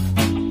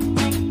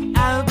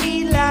 I'll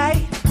be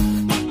like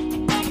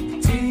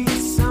to your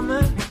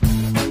summer,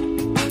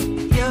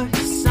 your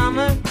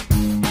summer,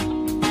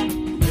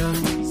 your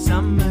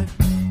summer.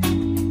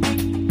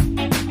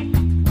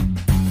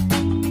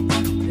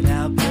 That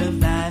I'll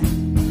provide.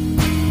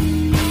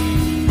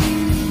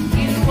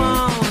 You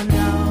won't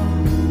know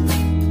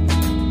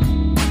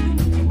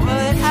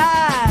what I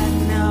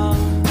know.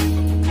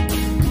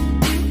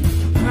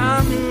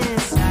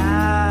 Promise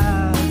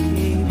I'll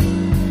keep.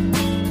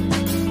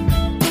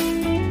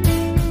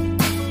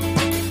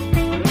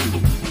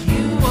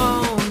 You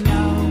won't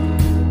know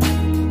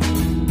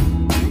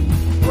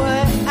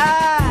what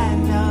I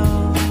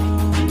know.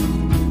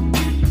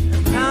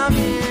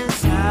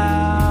 Promise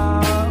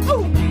I'll.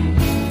 Ooh.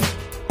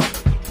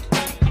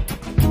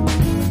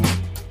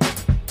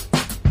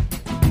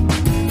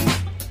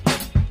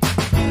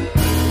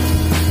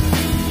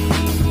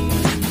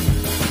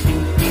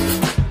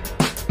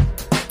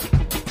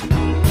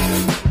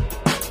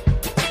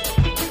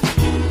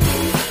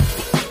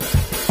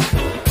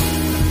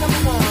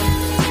 Come on.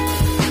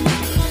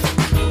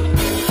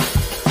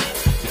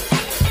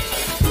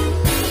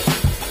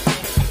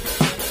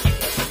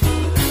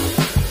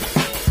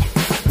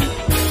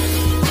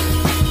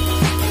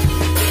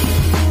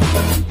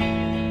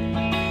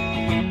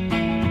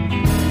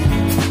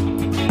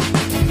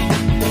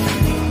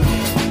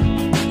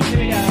 Here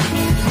we go.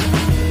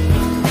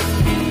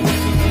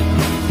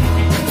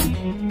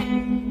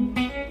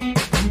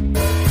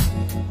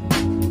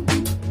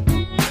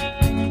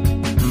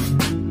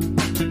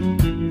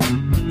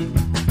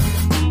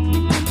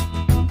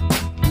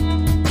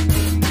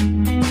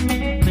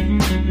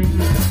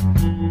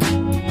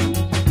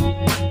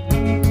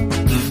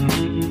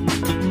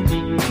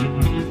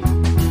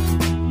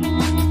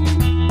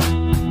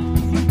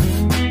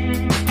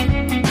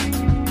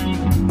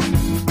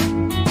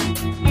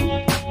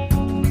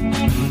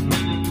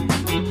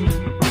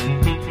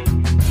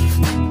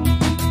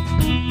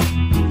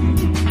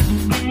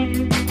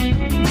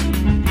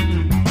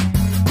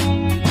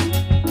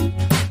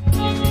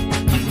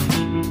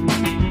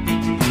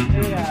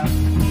 Here we go.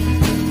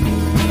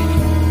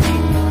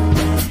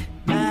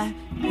 My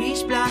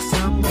peach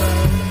blossom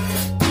grow.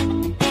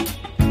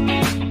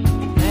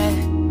 Let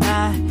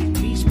my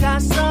peach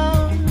blossom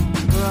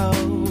grow.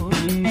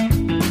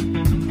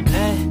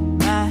 Let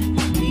my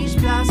peach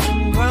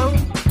blossom grow.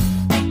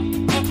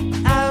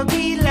 I'll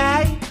be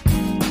like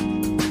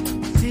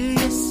to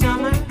your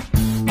summer,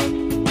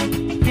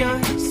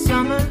 your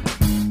summer,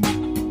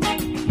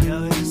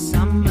 your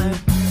summer.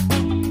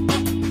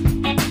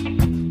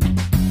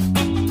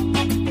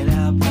 That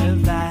I'll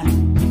provide.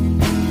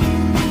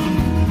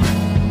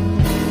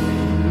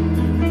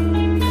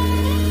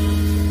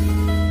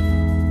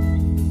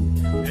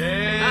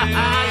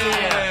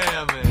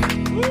 Yeah, man.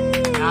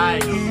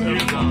 Nice. There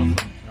you go.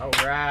 All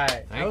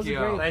right. Thank you.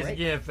 Thanks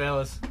again,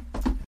 fellas.